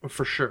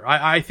 for sure.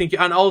 I think,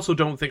 and also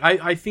don't think.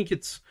 I think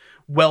it's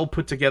well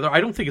put together.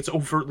 I don't think it's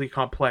overtly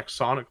complex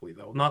sonically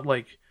though. Not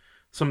like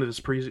some of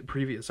his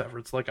previous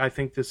efforts. Like, I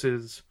think this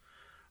is.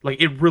 Like,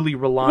 it really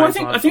relies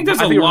on... I think there's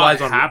a lot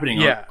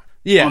happening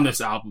on this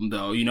album,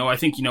 though. I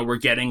think, we're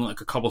getting, like,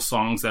 a couple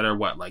songs that are,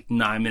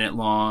 9-minute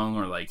long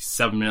or,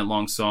 7-minute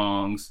long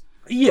songs.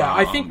 Yeah,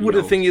 I think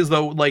the thing is,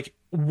 though, like,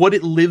 what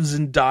it lives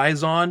and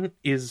dies on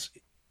is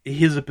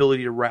his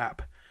ability to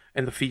rap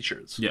and the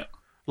features. Yeah.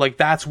 Like,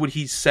 that's what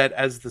he's set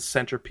as the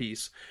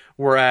centerpiece.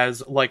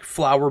 Whereas, like,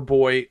 Flower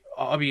Boy,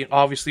 I mean,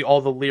 obviously all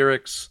the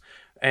lyrics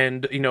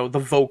and, the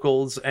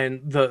vocals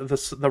and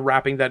the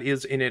rapping that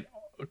is in it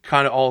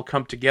kind of all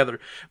come together,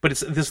 but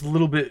it's this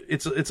little bit,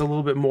 it's a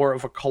little bit more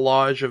of a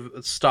collage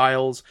of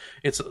styles.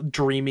 It's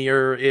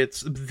dreamier.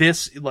 It's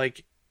this,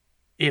 like,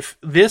 if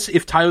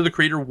Tyler, the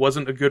Creator,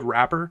 wasn't a good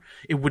rapper,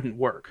 it wouldn't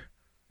work.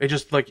 It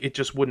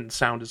just wouldn't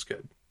sound as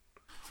good.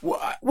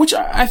 Which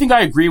I think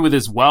I agree with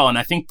as well. And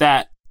I think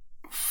that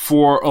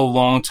for a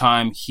long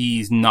time,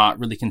 he's not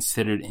really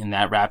considered in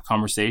that rap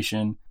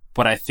conversation.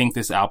 But I think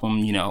this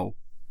album,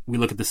 we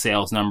look at the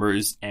sales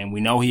numbers and we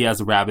know he has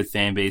a rabid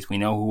fan base. We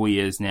know who he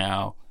is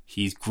now.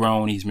 He's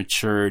grown. He's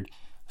matured.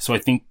 So I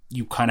think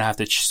you kind of have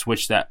to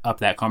switch that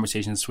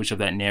conversation, switch up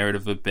that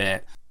narrative a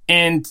bit.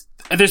 And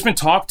there's been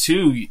talk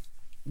too,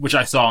 which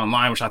I saw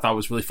online, which I thought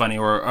was really funny,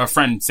 or a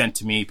friend sent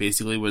to me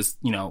basically was,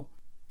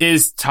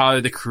 is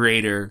Tyler, the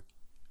Creator,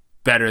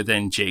 better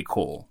than J.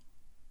 Cole?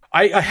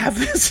 I have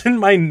this in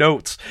my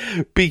notes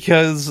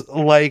because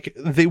like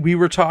we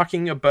were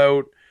talking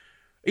about,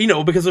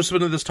 because there's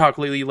been this talk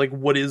lately, like,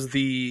 what is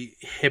the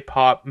hip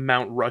hop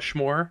Mount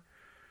Rushmore?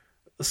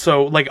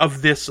 So, like,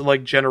 of this,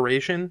 like,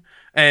 generation.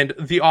 And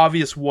the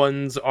obvious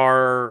ones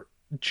are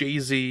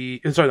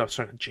Jay-Z.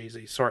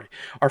 Sorry.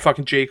 Are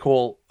fucking J.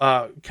 Cole,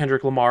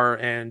 Kendrick Lamar,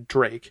 and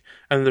Drake.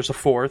 And then there's a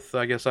fourth.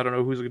 I guess I don't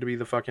know who's going to be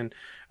the fucking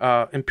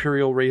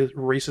imperial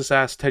racist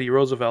ass Teddy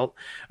Roosevelt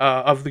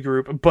of the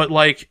group. But,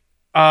 like,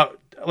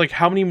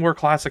 how many more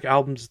classic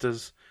albums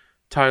does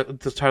Tyler,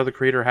 the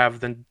Creator,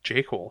 have than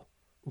J. Cole?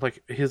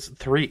 Like, his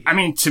 3. I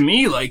mean, to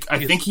me, like,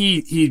 I think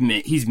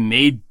he's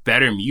made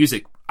better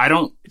music. I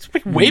don't. It's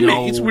like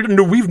it's weird.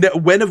 No,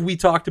 when have we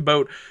talked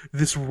about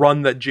this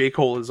run that J.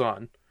 Cole is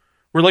on?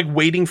 We're like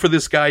waiting for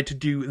this guy to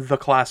do the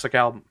classic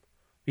album.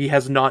 He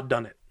has not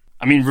done it.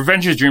 I mean,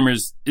 Revenge of the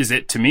Dreamers is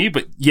it to me,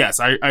 but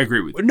yes, I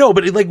agree with you. No,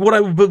 but like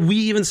but we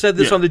even said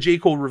this on the J.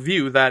 Cole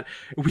review that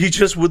we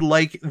just would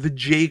like the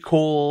J.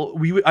 Cole.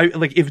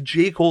 Like if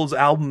J. Cole's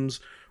albums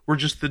were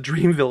just the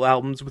Dreamville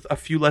albums with a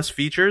few less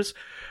features,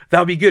 that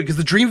would be good because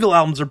the Dreamville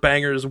albums are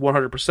bangers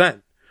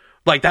 100%.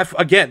 Like that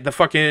again, the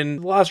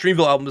last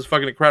Dreamville album is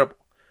fucking incredible.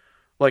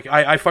 Like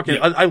I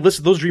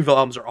listen. Those Dreamville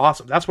albums are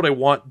awesome. That's what I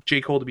want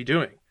J. Cole to be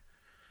doing.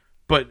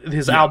 but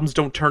his albums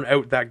don't turn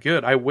out that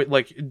good.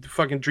 Like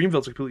fucking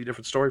Dreamville's a completely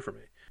different story for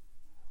me.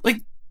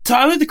 Like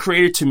Tyler, the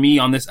Creator, to me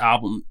on this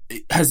album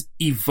has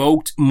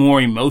evoked more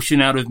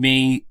emotion out of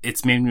me.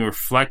 It's made me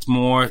reflect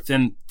more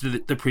than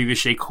the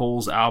previous J.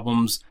 Cole's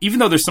albums. Even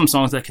though there's some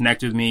songs that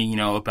connect with me, you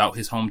know, about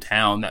his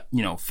hometown that,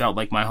 you know, felt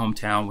like my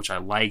hometown, which I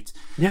liked.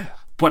 Yeah.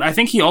 But I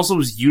think he also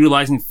was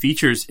utilizing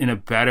features in a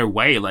better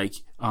way, like,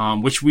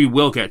 which we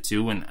will get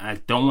to, and I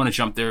don't want to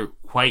jump there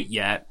quite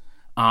yet.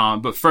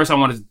 But first I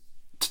wanted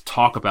to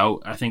talk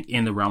about, I think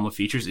in the realm of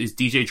features, is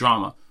DJ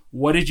Drama.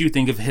 What did you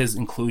think of his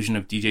inclusion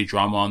of DJ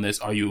Drama on this?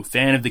 Are you a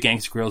fan of the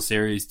Gangsta Grill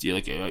series?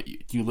 Do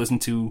you listen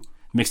to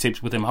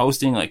mixtapes with him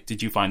hosting? Like,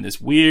 did you find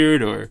this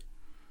weird or?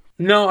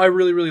 No, I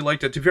really, really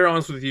liked it. To be very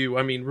honest with you,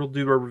 I mean, we'll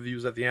do our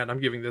reviews at the end.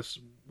 I'm giving this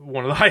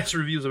one of the highest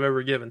reviews I've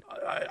ever given.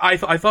 I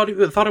thought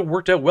it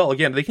worked out well.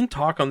 Again, they can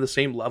talk on the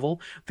same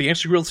level. The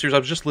Gangsta Grill series, I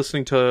was just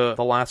listening to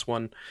the last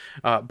one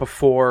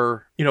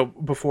before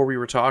we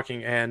were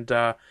talking, and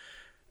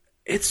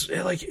it's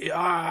like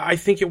I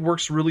think it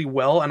works really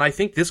well, and I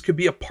think this could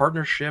be a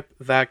partnership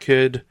that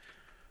could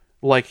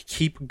like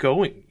keep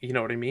going. You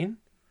know what I mean?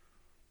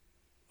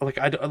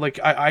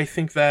 I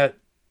think that.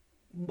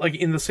 Like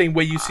in the same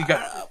way you see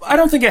I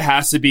don't think it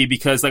has to be,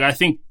 because like I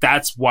think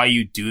that's why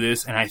you do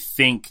this, and I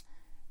think,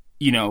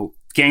 you know,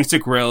 Gangsta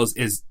Grillz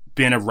has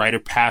been a rite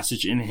of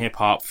passage in hip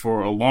hop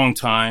for a long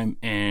time,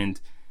 and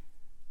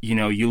you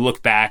know, you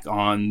look back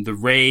on the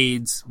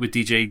raids with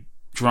DJ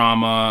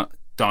Drama,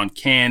 Don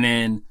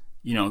Cannon,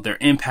 you know, their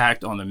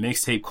impact on the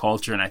mixtape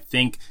culture, and I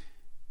think,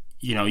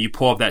 you know, you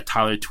pull up that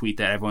Tyler tweet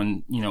that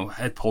everyone, you know,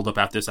 had pulled up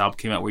after this album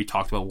came out where he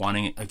talked about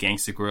wanting a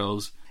Gangsta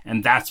Grillz.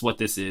 And that's what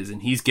this is.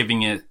 And he's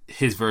giving it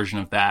his version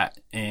of that.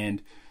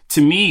 And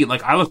to me,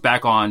 like, I look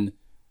back on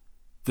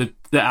the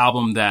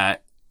album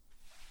that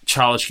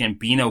Childish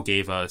Gambino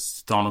gave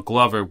us, Donald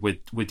Glover,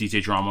 with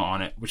DJ Drama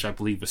on it, which I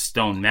believe was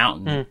Stone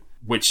Mountain,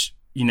 which,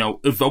 you know,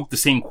 evoked the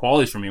same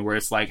qualities for me, where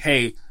it's like,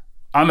 hey,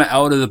 I'm an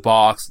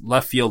out-of-the-box,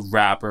 left-field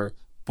rapper,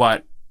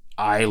 but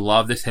I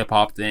love this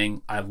hip-hop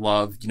thing. I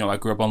love, you know, I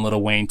grew up on Lil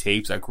Wayne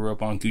tapes. I grew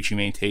up on Gucci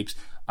Mane tapes.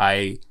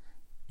 I,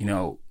 you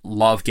know,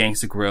 love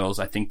Gangsta Grillz.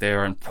 I think they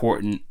are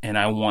important, and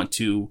I want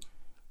to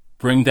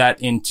bring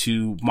that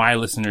into my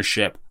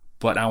listenership,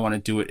 but I want to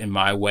do it in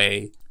my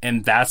way.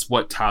 And that's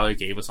what Tyler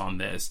gave us on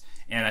this.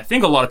 And I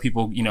think a lot of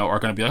people, you know, are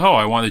going to be like, oh,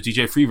 I want the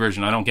DJ Free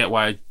version. I don't get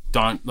why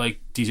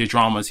DJ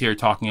Drama is here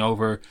talking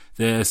over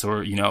this,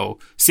 or, you know,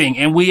 saying,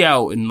 and we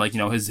out, and like, you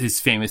know, his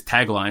famous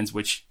taglines,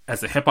 which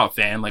as a hip hop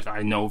fan, like,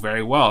 I know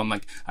very well, and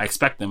like, I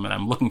expect them and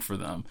I'm looking for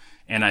them.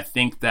 And I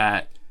think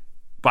that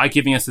by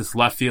giving us this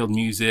left field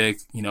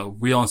music, you know,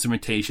 real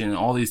instrumentation and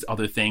all these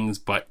other things,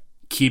 but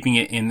keeping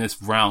it in this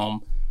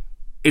realm,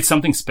 it's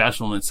something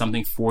special and it's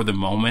something for the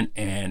moment.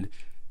 And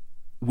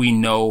we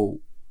know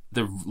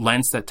the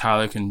lengths that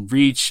Tyler can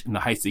reach and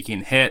the heights he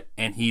can hit,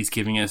 and he's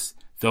giving us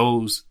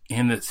those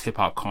in this hip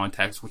hop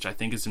context, which I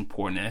think is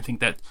important. And I think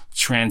that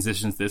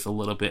transitions this a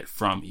little bit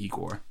from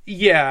Igor.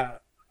 Yeah.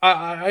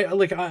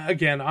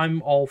 Again,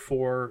 I'm all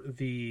for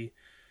the,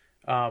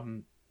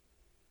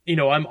 you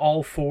know, I'm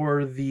all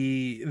for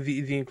the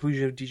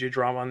inclusion of DJ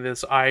Drama on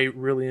this. I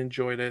really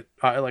enjoyed it.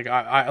 I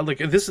like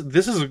this.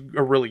 This is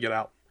a really good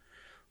album.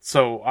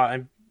 So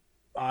I'm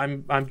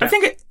down.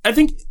 I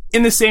think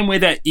in the same way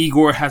that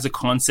Igor has a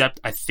concept,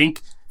 I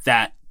think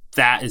that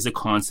is a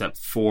concept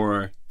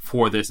for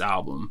this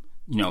album.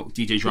 You know,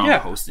 DJ Drama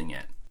hosting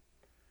it.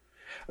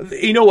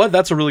 You know what?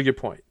 That's a really good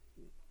point.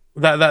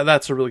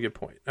 That's a really good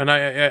point. And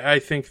I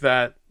think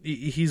that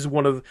he's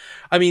one of,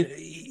 I mean,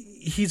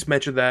 he's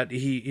mentioned that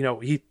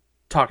he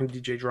talking to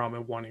DJ Drama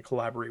and wanting to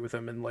collaborate with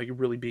him and like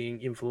really being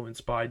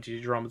influenced by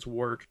DJ Drama's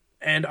work.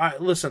 And I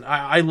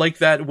like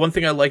that. One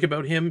thing I like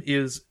about him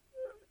is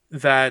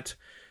that,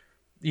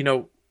 you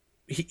know,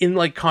 in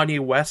like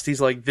Kanye West,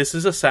 he's like, this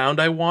is a sound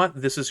I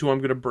want. This is who I'm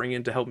going to bring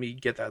in to help me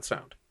get that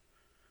sound.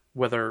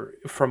 Whether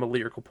from a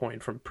lyrical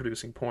point, from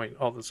producing point,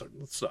 all this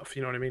stuff,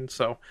 you know what I mean?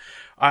 So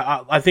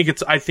I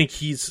think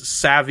he's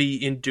savvy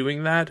in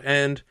doing that.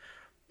 And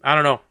I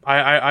don't know.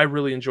 I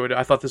really enjoyed it.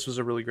 I thought this was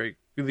a really great,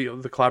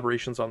 the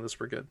collaborations on this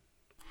were good.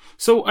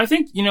 So I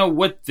think, you know,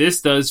 what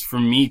this does for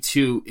me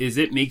too, is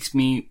it makes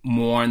me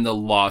mourn the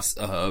loss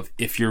of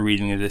If You're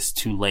Reading This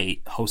Too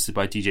Late, hosted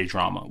by DJ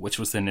Drama, which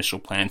was the initial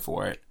plan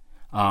for it.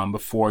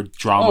 Before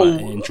Drama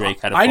and Drake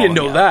had a falling I didn't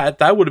know out. that.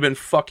 That would have been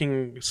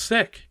fucking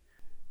sick.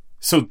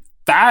 So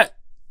that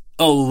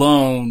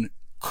alone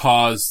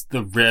caused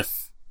the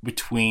riff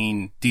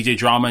between DJ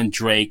Drama and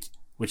Drake,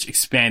 which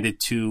expanded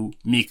to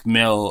Meek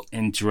Mill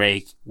and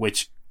Drake,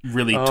 which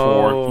really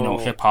tore, you know,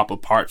 hip hop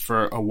apart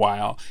for a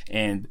while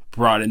and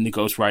brought in the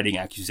ghostwriting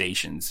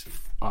accusations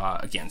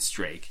against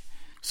Drake.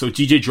 So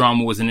DJ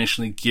Drama was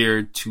initially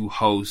geared to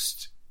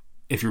host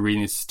If You're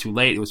Reading This Too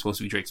Late. It was supposed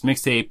to be Drake's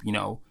mixtape. You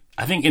know,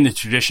 I think in the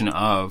tradition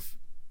of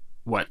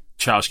what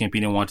Childish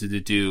Gambino wanted to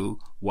do,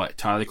 what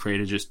Tyler the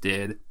Creator just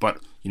did, but,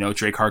 you know,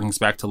 Drake harkens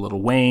back to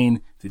Lil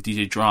Wayne, the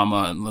DJ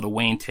Drama and Lil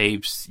Wayne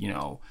tapes, you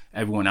know,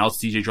 everyone else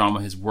DJ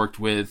Drama has worked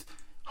with,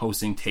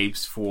 hosting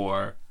tapes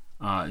for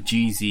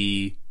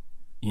Jeezy,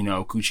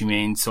 Gucci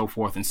Mane, so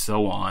forth and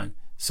so on.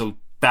 So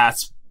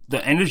that's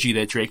the energy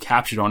that Drake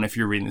captured on If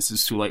You're Reading This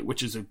Is Too Late,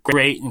 which is a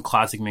great and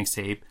classic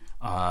mixtape,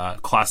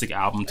 classic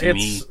album to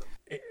me.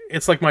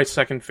 It's like my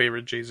second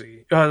favorite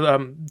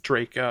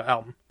Drake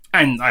album.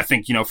 And I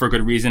think, for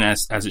good reason,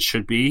 as it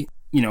should be.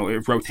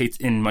 It rotates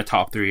in my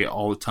top 3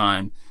 all the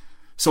time.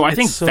 So I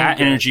think that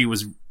energy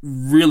was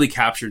really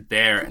captured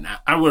there. And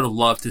I would have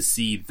loved to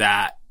see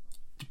that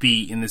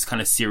be in this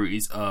kind of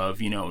series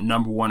of,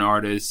 number one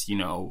artists,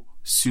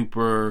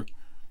 super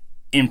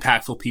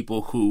impactful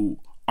people who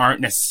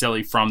aren't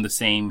necessarily from the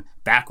same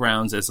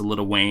backgrounds as a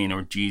Lil Wayne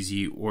or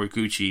Jeezy or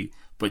Gucci,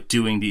 but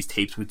doing these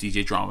tapes with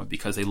DJ Drama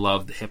because they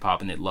love the hip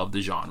hop and they love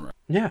the genre.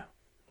 Yeah,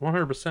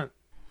 100%.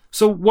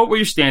 So what were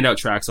your standout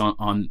tracks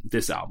on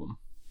this album?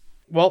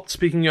 Well,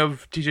 speaking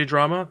of DJ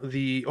Drama,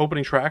 the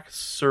opening track,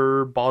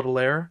 Sir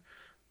Baudelaire,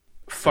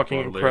 fucking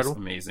incredible.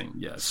 Amazing,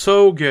 yes.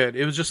 So good.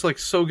 It was just like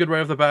so good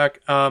right off the back.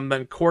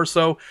 Then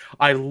Corso,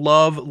 I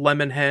love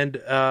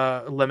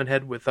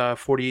Lemonhead with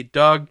 48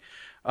 Doug.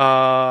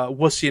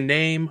 What's Your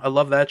Name? I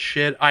love that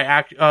shit.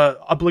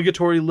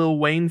 Obligatory Lil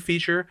Wayne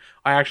feature.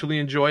 I actually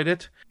enjoyed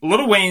it.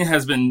 Lil Wayne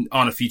has been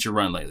on a feature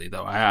run lately,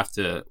 though.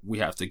 We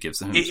have to give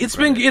some. It's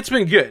been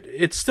good.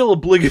 It's still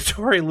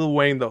obligatory Lil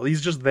Wayne, though.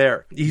 He's just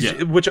there.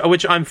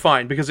 Which I'm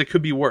fine because it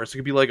could be worse. It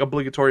could be like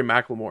obligatory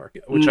Macklemore,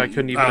 which I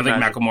couldn't even. I don't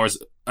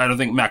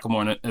think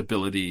Macklemore's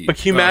ability. But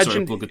can you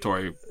imagine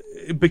obligatory?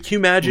 But can you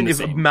imagine if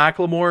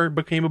Macklemore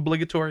became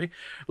obligatory?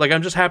 Like,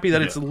 I'm just happy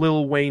that it's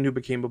Lil Wayne who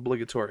became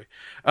obligatory.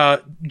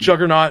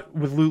 Juggernaut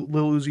with Lil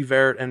Uzi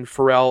Vert and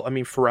Pharrell. I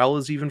mean, Pharrell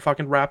is even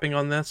fucking rapping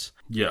on this.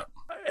 Yeah.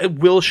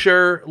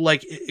 Wilshire,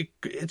 like,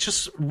 it's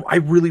just, I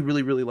really,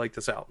 really, really like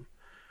this album.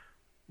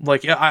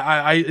 Like,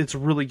 it's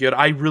really good.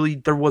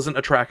 There wasn't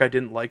a track I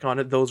didn't like on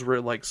it. Those were,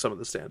 like, some of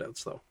the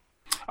standouts, though.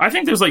 I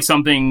think there's, like,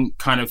 something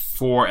kind of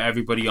for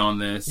everybody on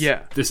this.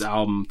 Yeah. This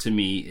album, to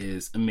me,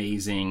 is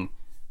amazing.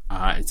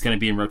 It's going to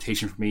be in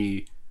rotation for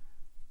me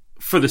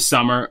for the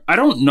summer. I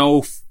don't know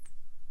if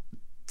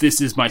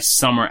this is my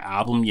summer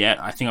album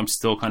yet. I think I'm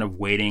still kind of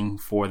waiting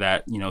for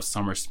that,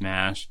 summer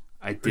smash.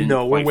 I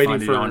didn't quite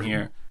find it on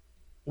here.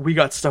 We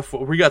got stuff.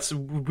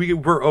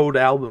 We're owed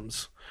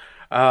albums.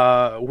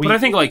 But I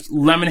think like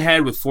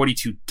Lemonhead with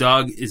 42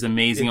 Doug is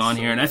amazing on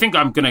here, and I think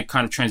I'm gonna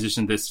kind of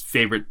transition this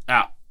favorite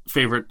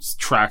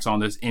tracks on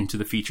this into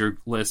the feature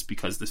list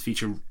because this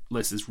feature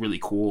list is really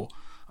cool.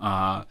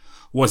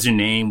 What's Your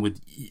Name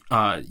with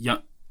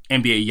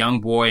NBA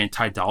YoungBoy and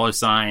Ty Dolla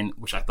 $ign,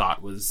 which I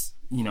thought was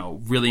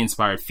really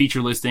inspired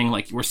feature listing.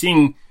 Like we're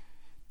seeing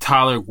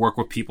Tyler work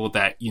with people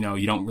that, you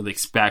don't really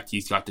expect.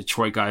 He's got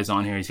Detroit guys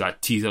on here. He's got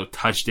Tizo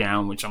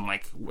Touchdown, which I'm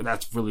like,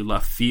 that's really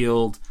left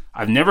field.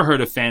 I've never heard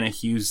of Fana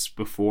Hughes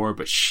before,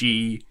 but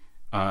she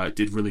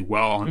did really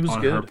well on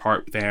her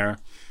part there.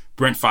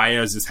 Brent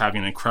Faiyaz is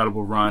having an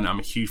incredible run. I'm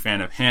a huge fan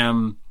of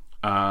him.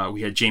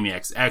 We had Jamie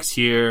XX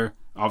here.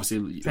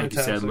 Obviously, like you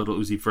said, Lil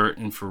Uzi Vert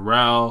and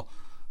Pharrell.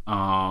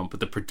 But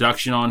the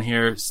production on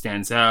here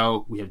stands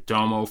out. We have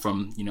Domo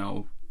from,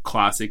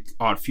 classic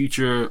Odd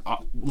Future.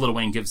 Lil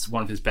Wayne gives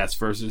one of his best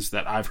verses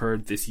that I've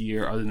heard this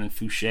year, other than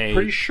Fouché.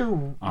 Pretty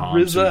sure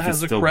RZA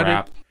has a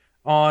credit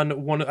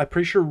on one. I'm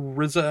pretty sure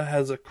RZA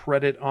has a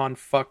credit on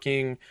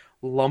fucking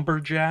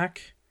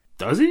Lumberjack.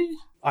 Does he?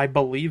 I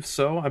believe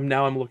so. I'm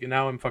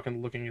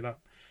fucking looking it up.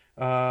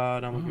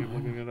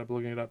 Looking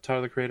it up.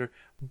 Tyler the Creator.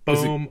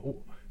 Boom.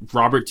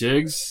 Robert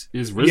Diggs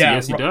is RZA.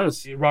 Yes, he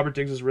does. Robert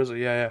Diggs is RZA.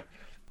 Yeah.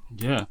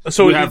 Yeah.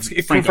 So we have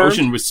Frank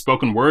Ocean with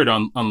spoken word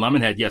on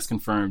Lemonhead. Yes,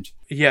 confirmed.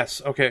 Yes.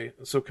 Okay.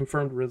 So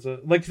confirmed RZA.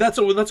 Like that's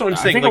what I'm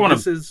saying. Like,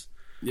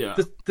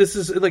 this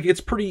is like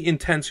it's pretty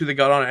intense who they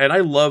got on it, and I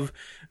love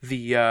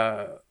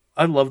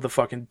the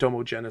fucking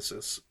Domo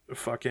Genesis.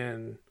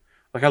 Fucking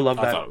like I love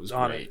that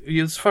on it.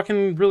 It's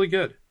fucking really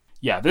good.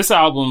 Yeah, this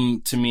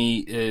album to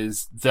me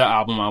is the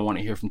album I want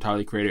to hear from Tyler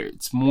the Creator.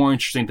 It's more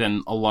interesting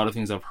than a lot of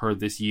things I've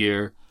heard this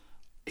year.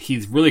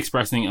 He's really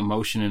expressing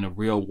emotion in a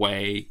real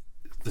way.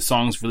 The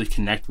songs really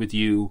connect with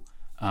you.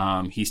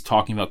 He's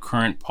talking about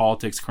current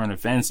politics, current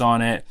events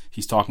on it.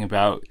 He's talking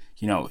about,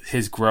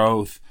 his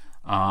growth.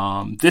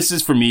 This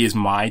is, for me, is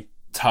my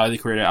Tyler the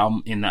Creator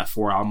album in that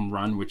 4-album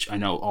run, which I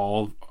know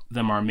all of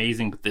them are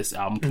amazing, but this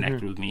album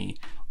connected with me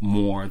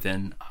more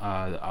than the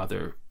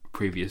other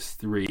previous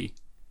 3.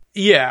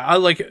 Yeah, I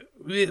like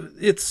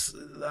it's.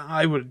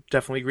 I would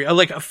definitely agree. I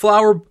like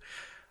Flower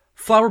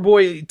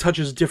Boy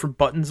touches different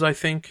buttons, I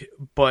think,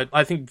 but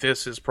I think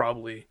this is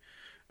probably.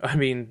 I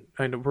mean,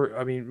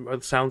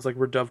 it sounds like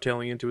we're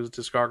dovetailing into his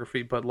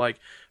discography, but like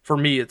for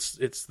me, it's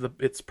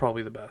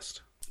probably the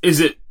best.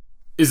 Is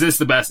this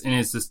the best in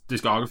his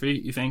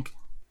discography? You think?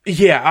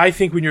 Yeah, I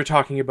think when you're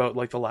talking about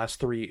like the last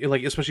 3,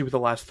 like especially with the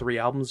last 3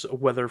 albums,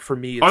 whether for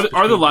me it's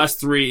are the last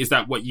 3, is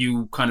that what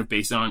you kind of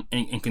base it on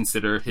and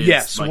consider his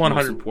yes, like,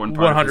 100, most important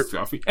part 100, of his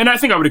discography? And I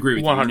think I would agree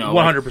with 100, you.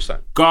 100%.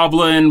 Like,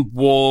 Goblin,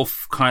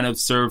 Wolf kind of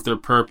served their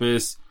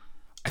purpose.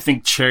 I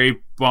think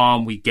Cherry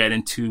Bomb we get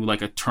into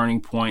like a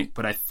turning point,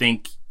 but I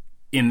think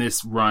in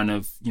this run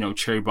of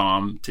Cherry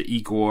Bomb to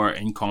Igor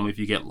and Call Me If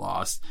You Get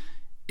Lost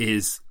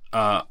is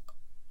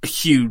a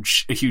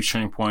huge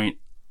turning point.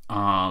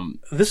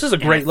 This is a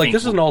great, like,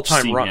 this is an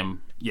all-time run.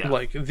 Him, yeah.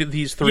 Like,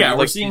 these three. Yeah, like,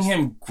 we're seeing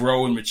him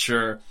grow and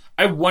mature.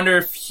 I wonder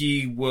if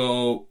he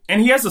will,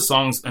 and he has the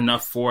songs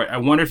enough for it. I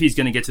wonder if he's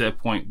going to get to that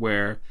point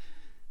where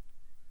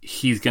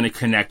he's going to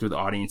connect with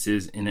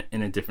audiences in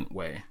a different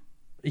way.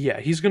 Yeah,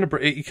 he's going to,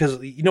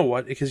 because, you know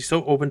what? Because he's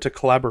so open to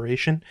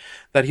collaboration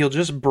that he'll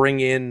just bring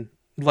in,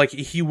 like,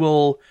 he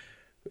will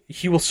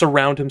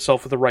surround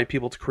himself with the right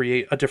people to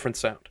create a different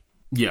sound.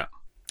 Yeah.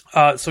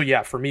 So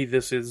yeah, for me,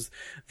 this is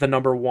the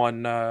number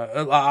one.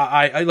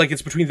 I like,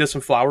 it's between this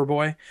and Flower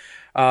Boy,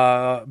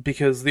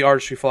 because the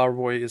artistry Flower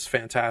Boy is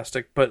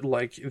fantastic, but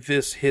like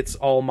this hits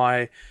all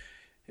my.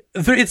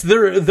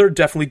 They're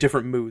definitely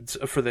different moods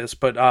for this,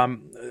 but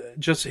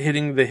just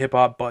hitting the hip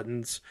hop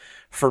buttons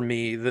for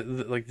me,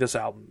 like this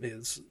album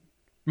is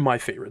my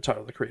favorite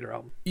Tyler the Creator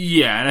album.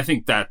 Yeah, and I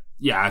think that,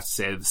 yeah, I have to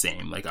say the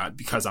same, like,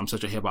 because I'm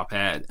such a hip hop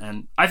head,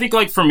 and I think,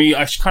 like, for me,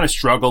 I kind of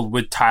struggled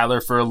with Tyler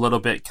for a little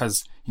bit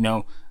because, you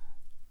know,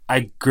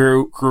 I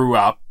grew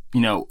up,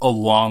 you know,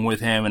 along with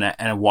him, and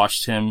I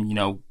watched him, you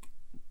know,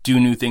 do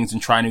new things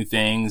and try new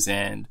things,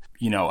 and,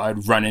 you know,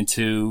 I'd run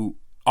into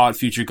Odd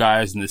Future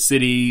guys in the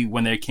city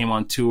when they came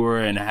on tour,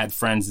 and I had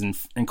friends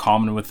in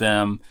common with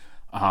them.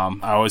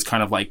 I always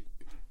kind of, like,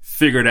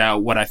 figured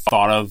out what I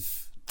thought of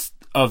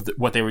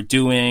what they were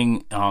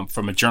doing,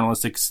 from a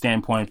journalistic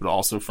standpoint, but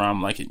also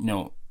from, like, you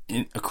know,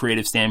 a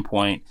creative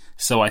standpoint.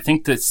 So I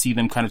think to see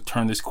them kind of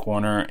turn this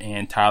corner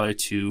and Tyler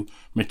to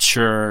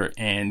mature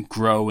and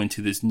grow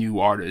into this new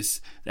artist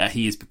that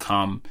he has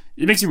become,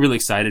 it makes me really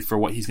excited for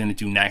what he's going to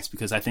do next,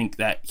 because I think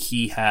that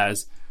he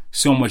has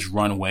so much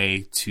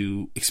runway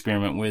to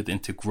experiment with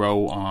and to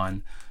grow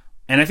on.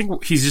 And I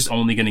think he's just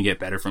only going to get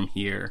better from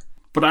here.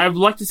 But I'd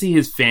like to see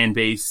his fan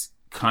base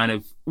kind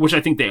of, which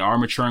I think they are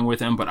maturing with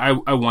him, but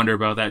I wonder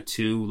about that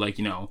too. Like,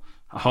 you know,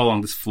 how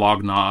long this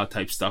Flog Gnaw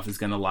type stuff is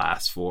going to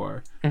last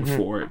for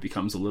before it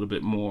becomes a little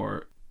bit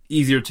more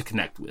easier to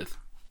connect with.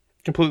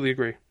 Completely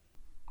agree.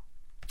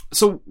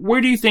 So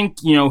where do you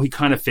think, you know, he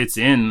kind of fits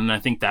in? And I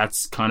think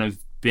that's kind of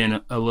been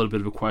a little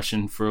bit of a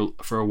question for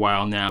a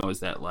while now,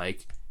 is that,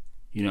 like,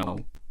 you know,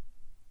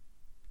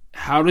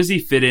 how does he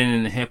fit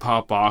in the hip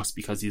hop box?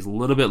 Because he's a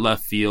little bit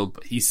left field,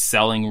 but he's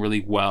selling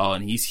really well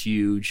and he's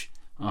huge.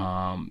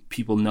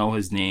 People know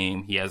his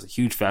name. He has a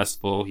huge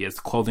festival. He has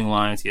the clothing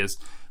lines. He has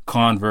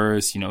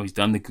Converse. You know, he's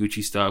done the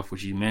Gucci stuff,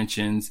 which he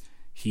mentions.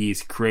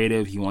 He's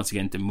creative. He wants to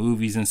get into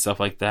movies and stuff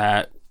like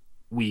that.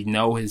 We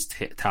know his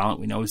talent.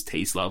 We know his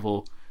taste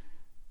level.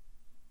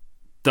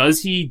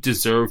 Does he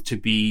deserve to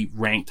be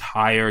ranked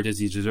higher? Does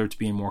he deserve to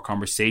be in more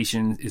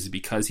conversations? Is it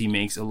because he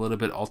makes a little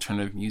bit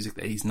alternative music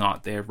that he's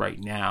not there right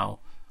now?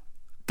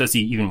 Does he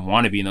even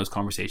want to be in those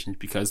conversations?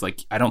 Because,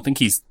 like, I don't think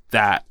he's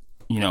that,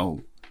 you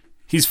know,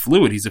 he's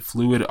fluid. He's a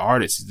fluid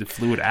artist. He's a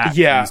fluid act.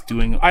 Yeah. He's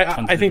doing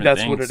I think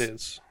that's what it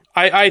is.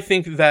 I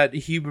think that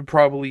he would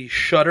probably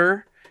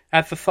shudder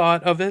at the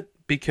thought of it,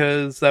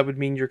 because that would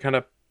mean you're kind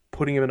of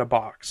putting him in a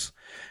box.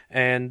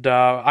 And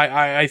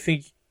I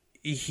think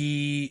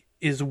he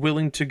is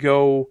willing to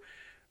go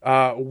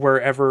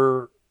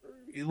wherever,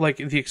 like,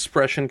 the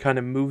expression kind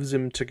of moves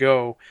him to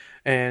go,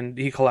 and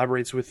he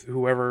collaborates with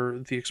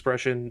whoever the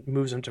expression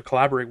moves him to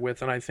collaborate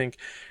with. And I think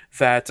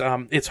that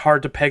it's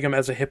hard to peg him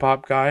as a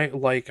hip-hop guy.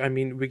 Like, I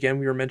mean, again,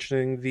 we were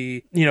mentioning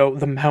the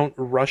Mount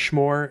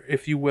Rushmore,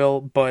 if you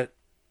will, but,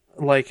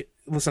 like,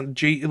 listen,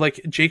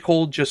 J.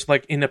 Cole, just,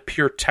 like, in a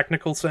pure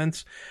technical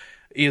sense,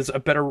 is a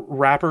better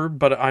rapper,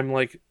 but I'm,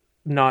 like,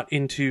 not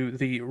into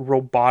the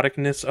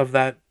roboticness of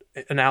that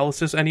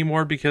analysis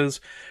anymore,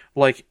 because,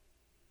 like,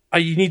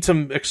 you need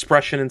some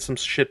expression and some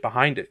shit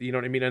behind it, you know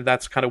what I mean? And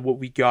that's kind of what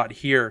we got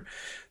here.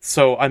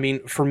 So, I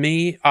mean, for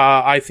me,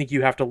 I think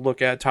you have to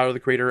look at Tyler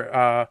the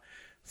Creator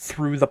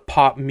through the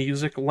pop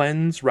music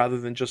lens rather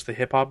than just the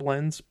hip-hop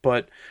lens.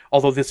 But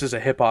although this is a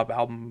hip-hop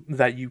album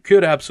that you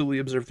could absolutely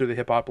observe through the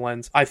hip-hop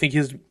lens, I think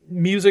his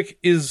music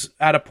is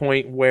at a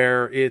point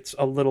where it's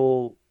a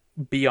little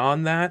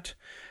beyond that.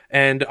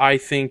 And I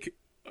think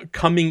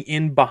coming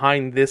in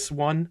behind this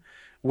one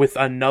with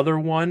another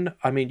one,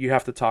 I mean, you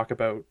have to talk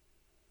about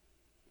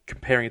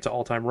comparing it to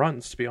all-time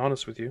runs, to be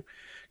honest with you,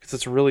 because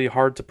it's really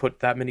hard to put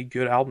that many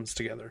good albums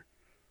together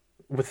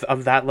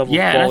of that level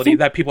of quality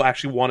that people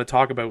actually want to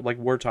talk about, like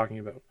we're talking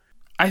about.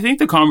 I think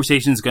the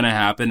conversation is going to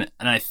happen,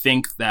 and I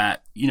think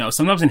that, you know,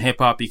 sometimes in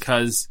hip-hop,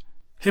 because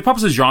hip-hop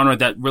is a genre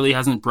that really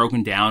hasn't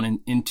broken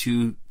down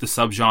into the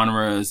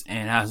subgenres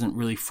and hasn't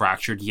really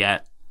fractured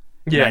yet.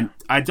 Yeah.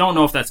 I don't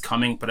know if that's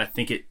coming, but I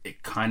think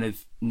it kind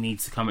of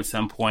needs to come at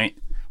some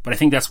point. But I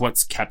think that's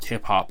what's kept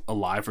hip-hop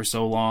alive for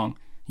so long.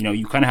 You know,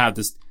 you kind of have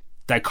this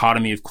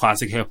dichotomy of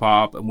classic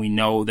hip-hop, and we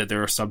know that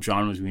there are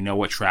subgenres. We know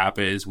what trap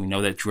is. We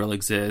know that drill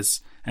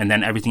exists. And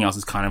then everything else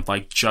is kind of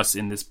like just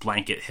in this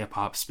blanket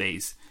hip-hop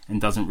space and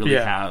doesn't really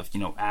have,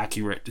 you know,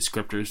 accurate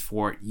descriptors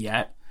for it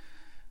yet.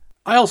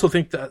 I also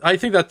think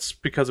that's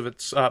because of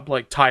its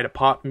like tie to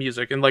pop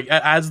music, and like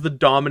as the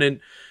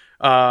dominant,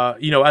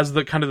 as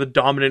the kind of the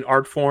dominant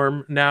art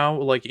form now,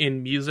 like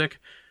in music.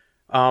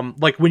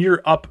 Like when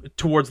you're up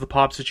towards the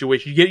pop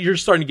situation, you're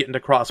starting to get into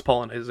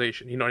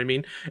cross-pollination. You know what I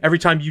mean? Every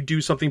time you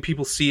do something,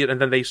 people see it and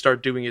then they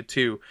start doing it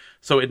too.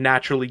 So it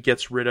naturally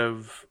gets rid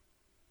of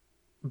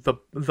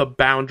the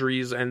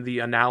boundaries and the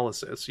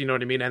analysis. You know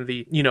what I mean? And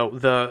the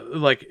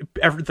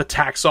the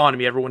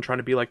taxonomy. Everyone trying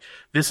to be like,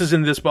 this is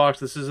in this box,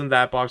 this is in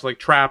that box. Like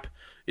trap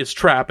is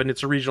trap and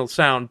it's a regional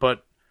sound,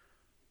 but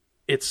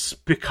it's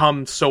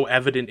become so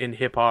evident in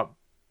hip hop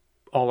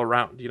all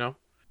around. You know?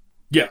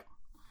 Yeah,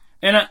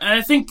 and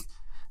I think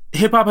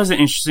hip hop has an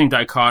interesting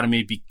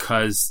dichotomy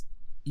because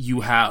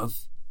you have,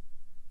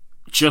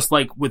 just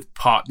like with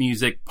pop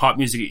music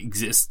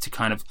exists to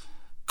kind of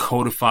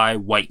codify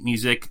white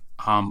music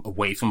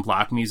away from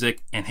black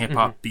music, and hip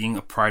hop being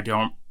a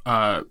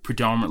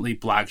predominantly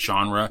black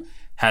genre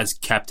has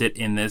kept it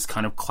in this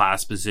kind of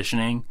class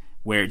positioning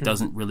where it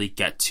doesn't really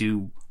get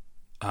to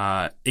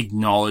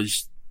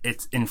acknowledge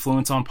its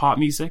influence on pop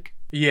music.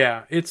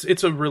 Yeah,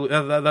 it's a really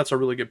that's a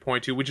really good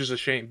point too, which is a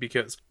shame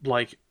because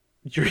like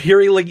you're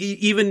hearing like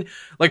even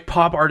like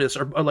pop artists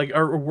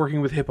are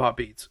working with hip hop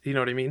beats. You know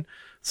what I mean?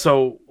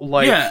 So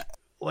like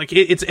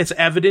it's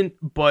evident,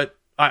 but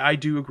I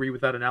do agree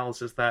with that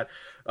analysis that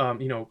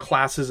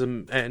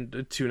classism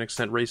and to an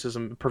extent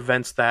racism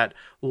prevents that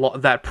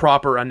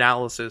proper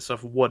analysis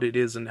of what it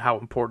is and how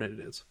important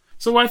it is.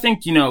 So I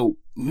think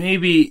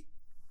maybe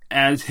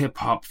as hip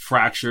hop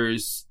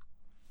fractures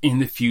in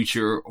the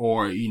future,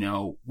 or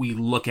we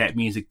look at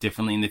music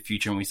differently in the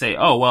future and we say,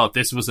 oh well,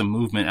 this was a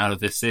movement out of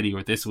this city,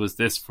 or this was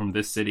this from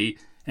this city,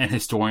 and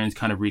historians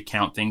kind of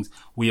recount things,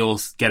 we'll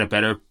get a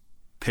better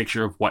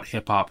picture of what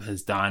hip hop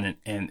has done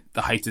and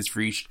the heights it's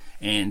reached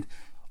and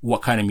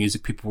what kind of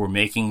music people were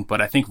making.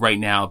 But I think right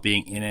now,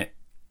 being in it,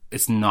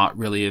 it's not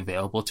really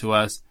available to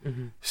us.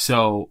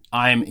 So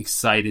I'm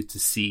excited to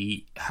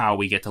see how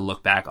we get to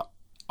look back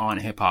on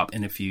hip hop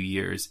in a few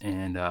years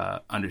and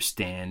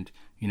understand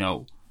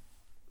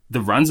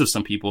the runs of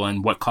some people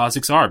and what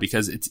classics are,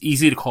 because it's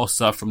easy to call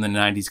stuff from the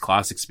 90s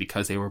classics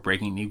because they were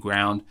breaking new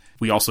ground.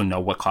 We also know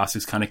what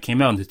classics kind of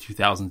came out in the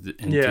 2000s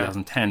and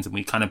 2010s, and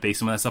we kind of base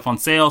some of that stuff on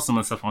sales, some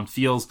of that stuff on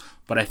feels.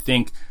 But I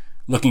think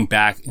looking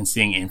back and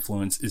seeing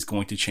influence is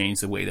going to change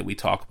the way that we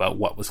talk about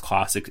what was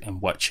classic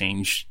and what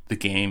changed the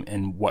game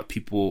and what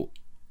people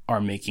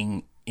are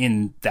making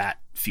in that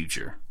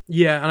future.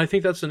 Yeah, and I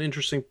think that's an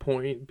interesting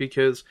point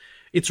because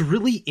it's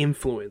really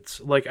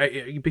influence.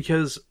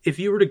 Because if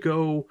you were to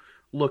go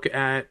look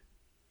at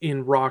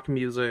in rock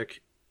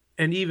music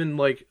and even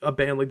like a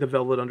band like the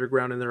Velvet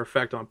Underground and their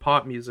effect on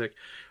pop music,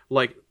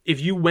 like if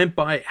you went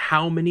by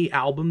how many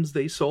albums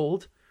they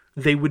sold,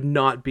 they would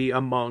not be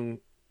among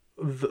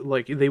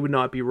they would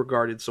not be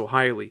regarded so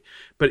highly.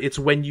 But it's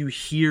when you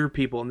hear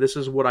people, and this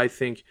is what I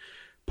think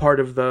part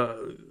of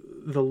the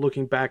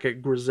looking back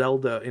at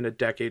Griselda in a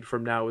decade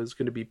from now is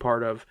going to be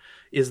part of,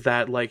 is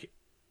that like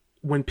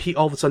when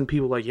all of a sudden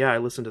people are like, yeah, I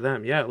listen to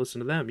them. Yeah, I listen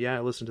to them. Yeah,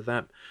 I listen to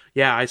them.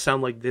 Yeah, I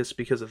sound like this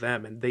because of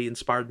them, and they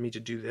inspired me to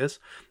do this.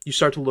 You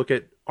start to look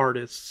at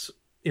artists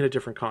in a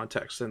different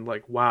context and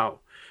like,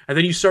 wow. And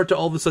then you start to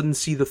all of a sudden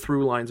see the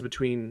through lines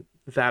between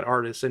that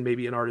artist and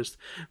maybe an artist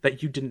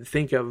that you didn't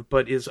think of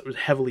but is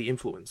heavily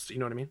influenced. You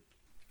know what I mean?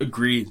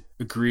 Agreed.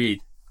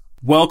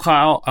 Well,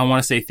 Kyle, I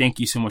want to say thank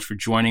you so much for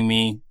joining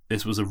me.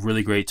 This was a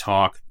really great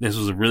talk. This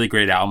was a really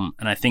great album.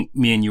 And I think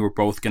me and you were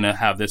both going to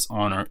have this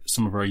on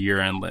some of our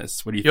year-end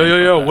lists. What do you think?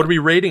 About that? What are we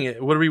rating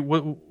it? What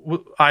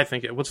I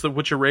think it.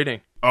 What's your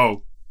rating?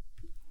 Oh,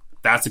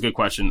 that's a good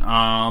question.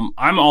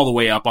 I'm all the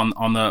way up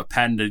on the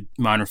patented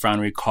minor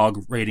foundry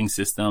COG rating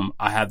system.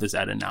 I have this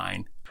at a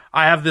 9.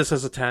 I have this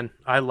as a 10.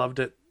 I loved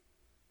it.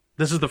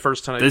 This is the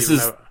first time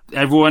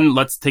everyone,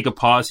 let's take a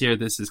pause here.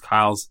 This is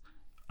Kyle's,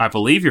 I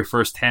believe, your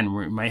first 10.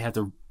 We might have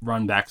to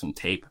run back some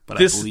tape, but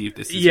I believe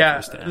this is your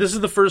first 10. This is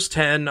the first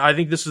 10. I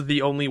think this is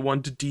the only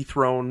one to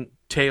dethrone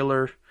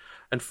Taylor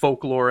and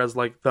Folklore as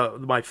like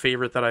my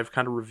favorite that I've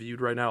kind of reviewed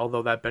right now,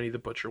 although that Benny the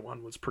Butcher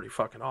one was pretty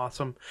fucking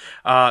awesome.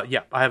 I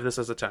have this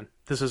as a 10.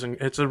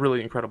 It's a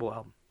really incredible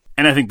album.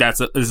 And I think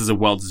this is a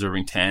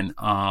well-deserving 10.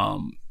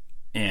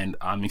 And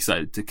I'm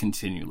excited to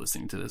continue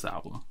listening to this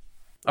album.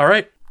 All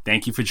right.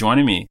 Thank you for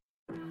joining me.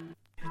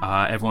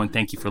 Everyone,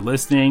 thank you for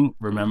listening.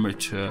 Remember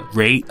to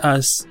rate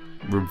us,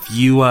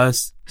 review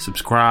us,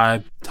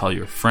 subscribe, tell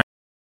your friends.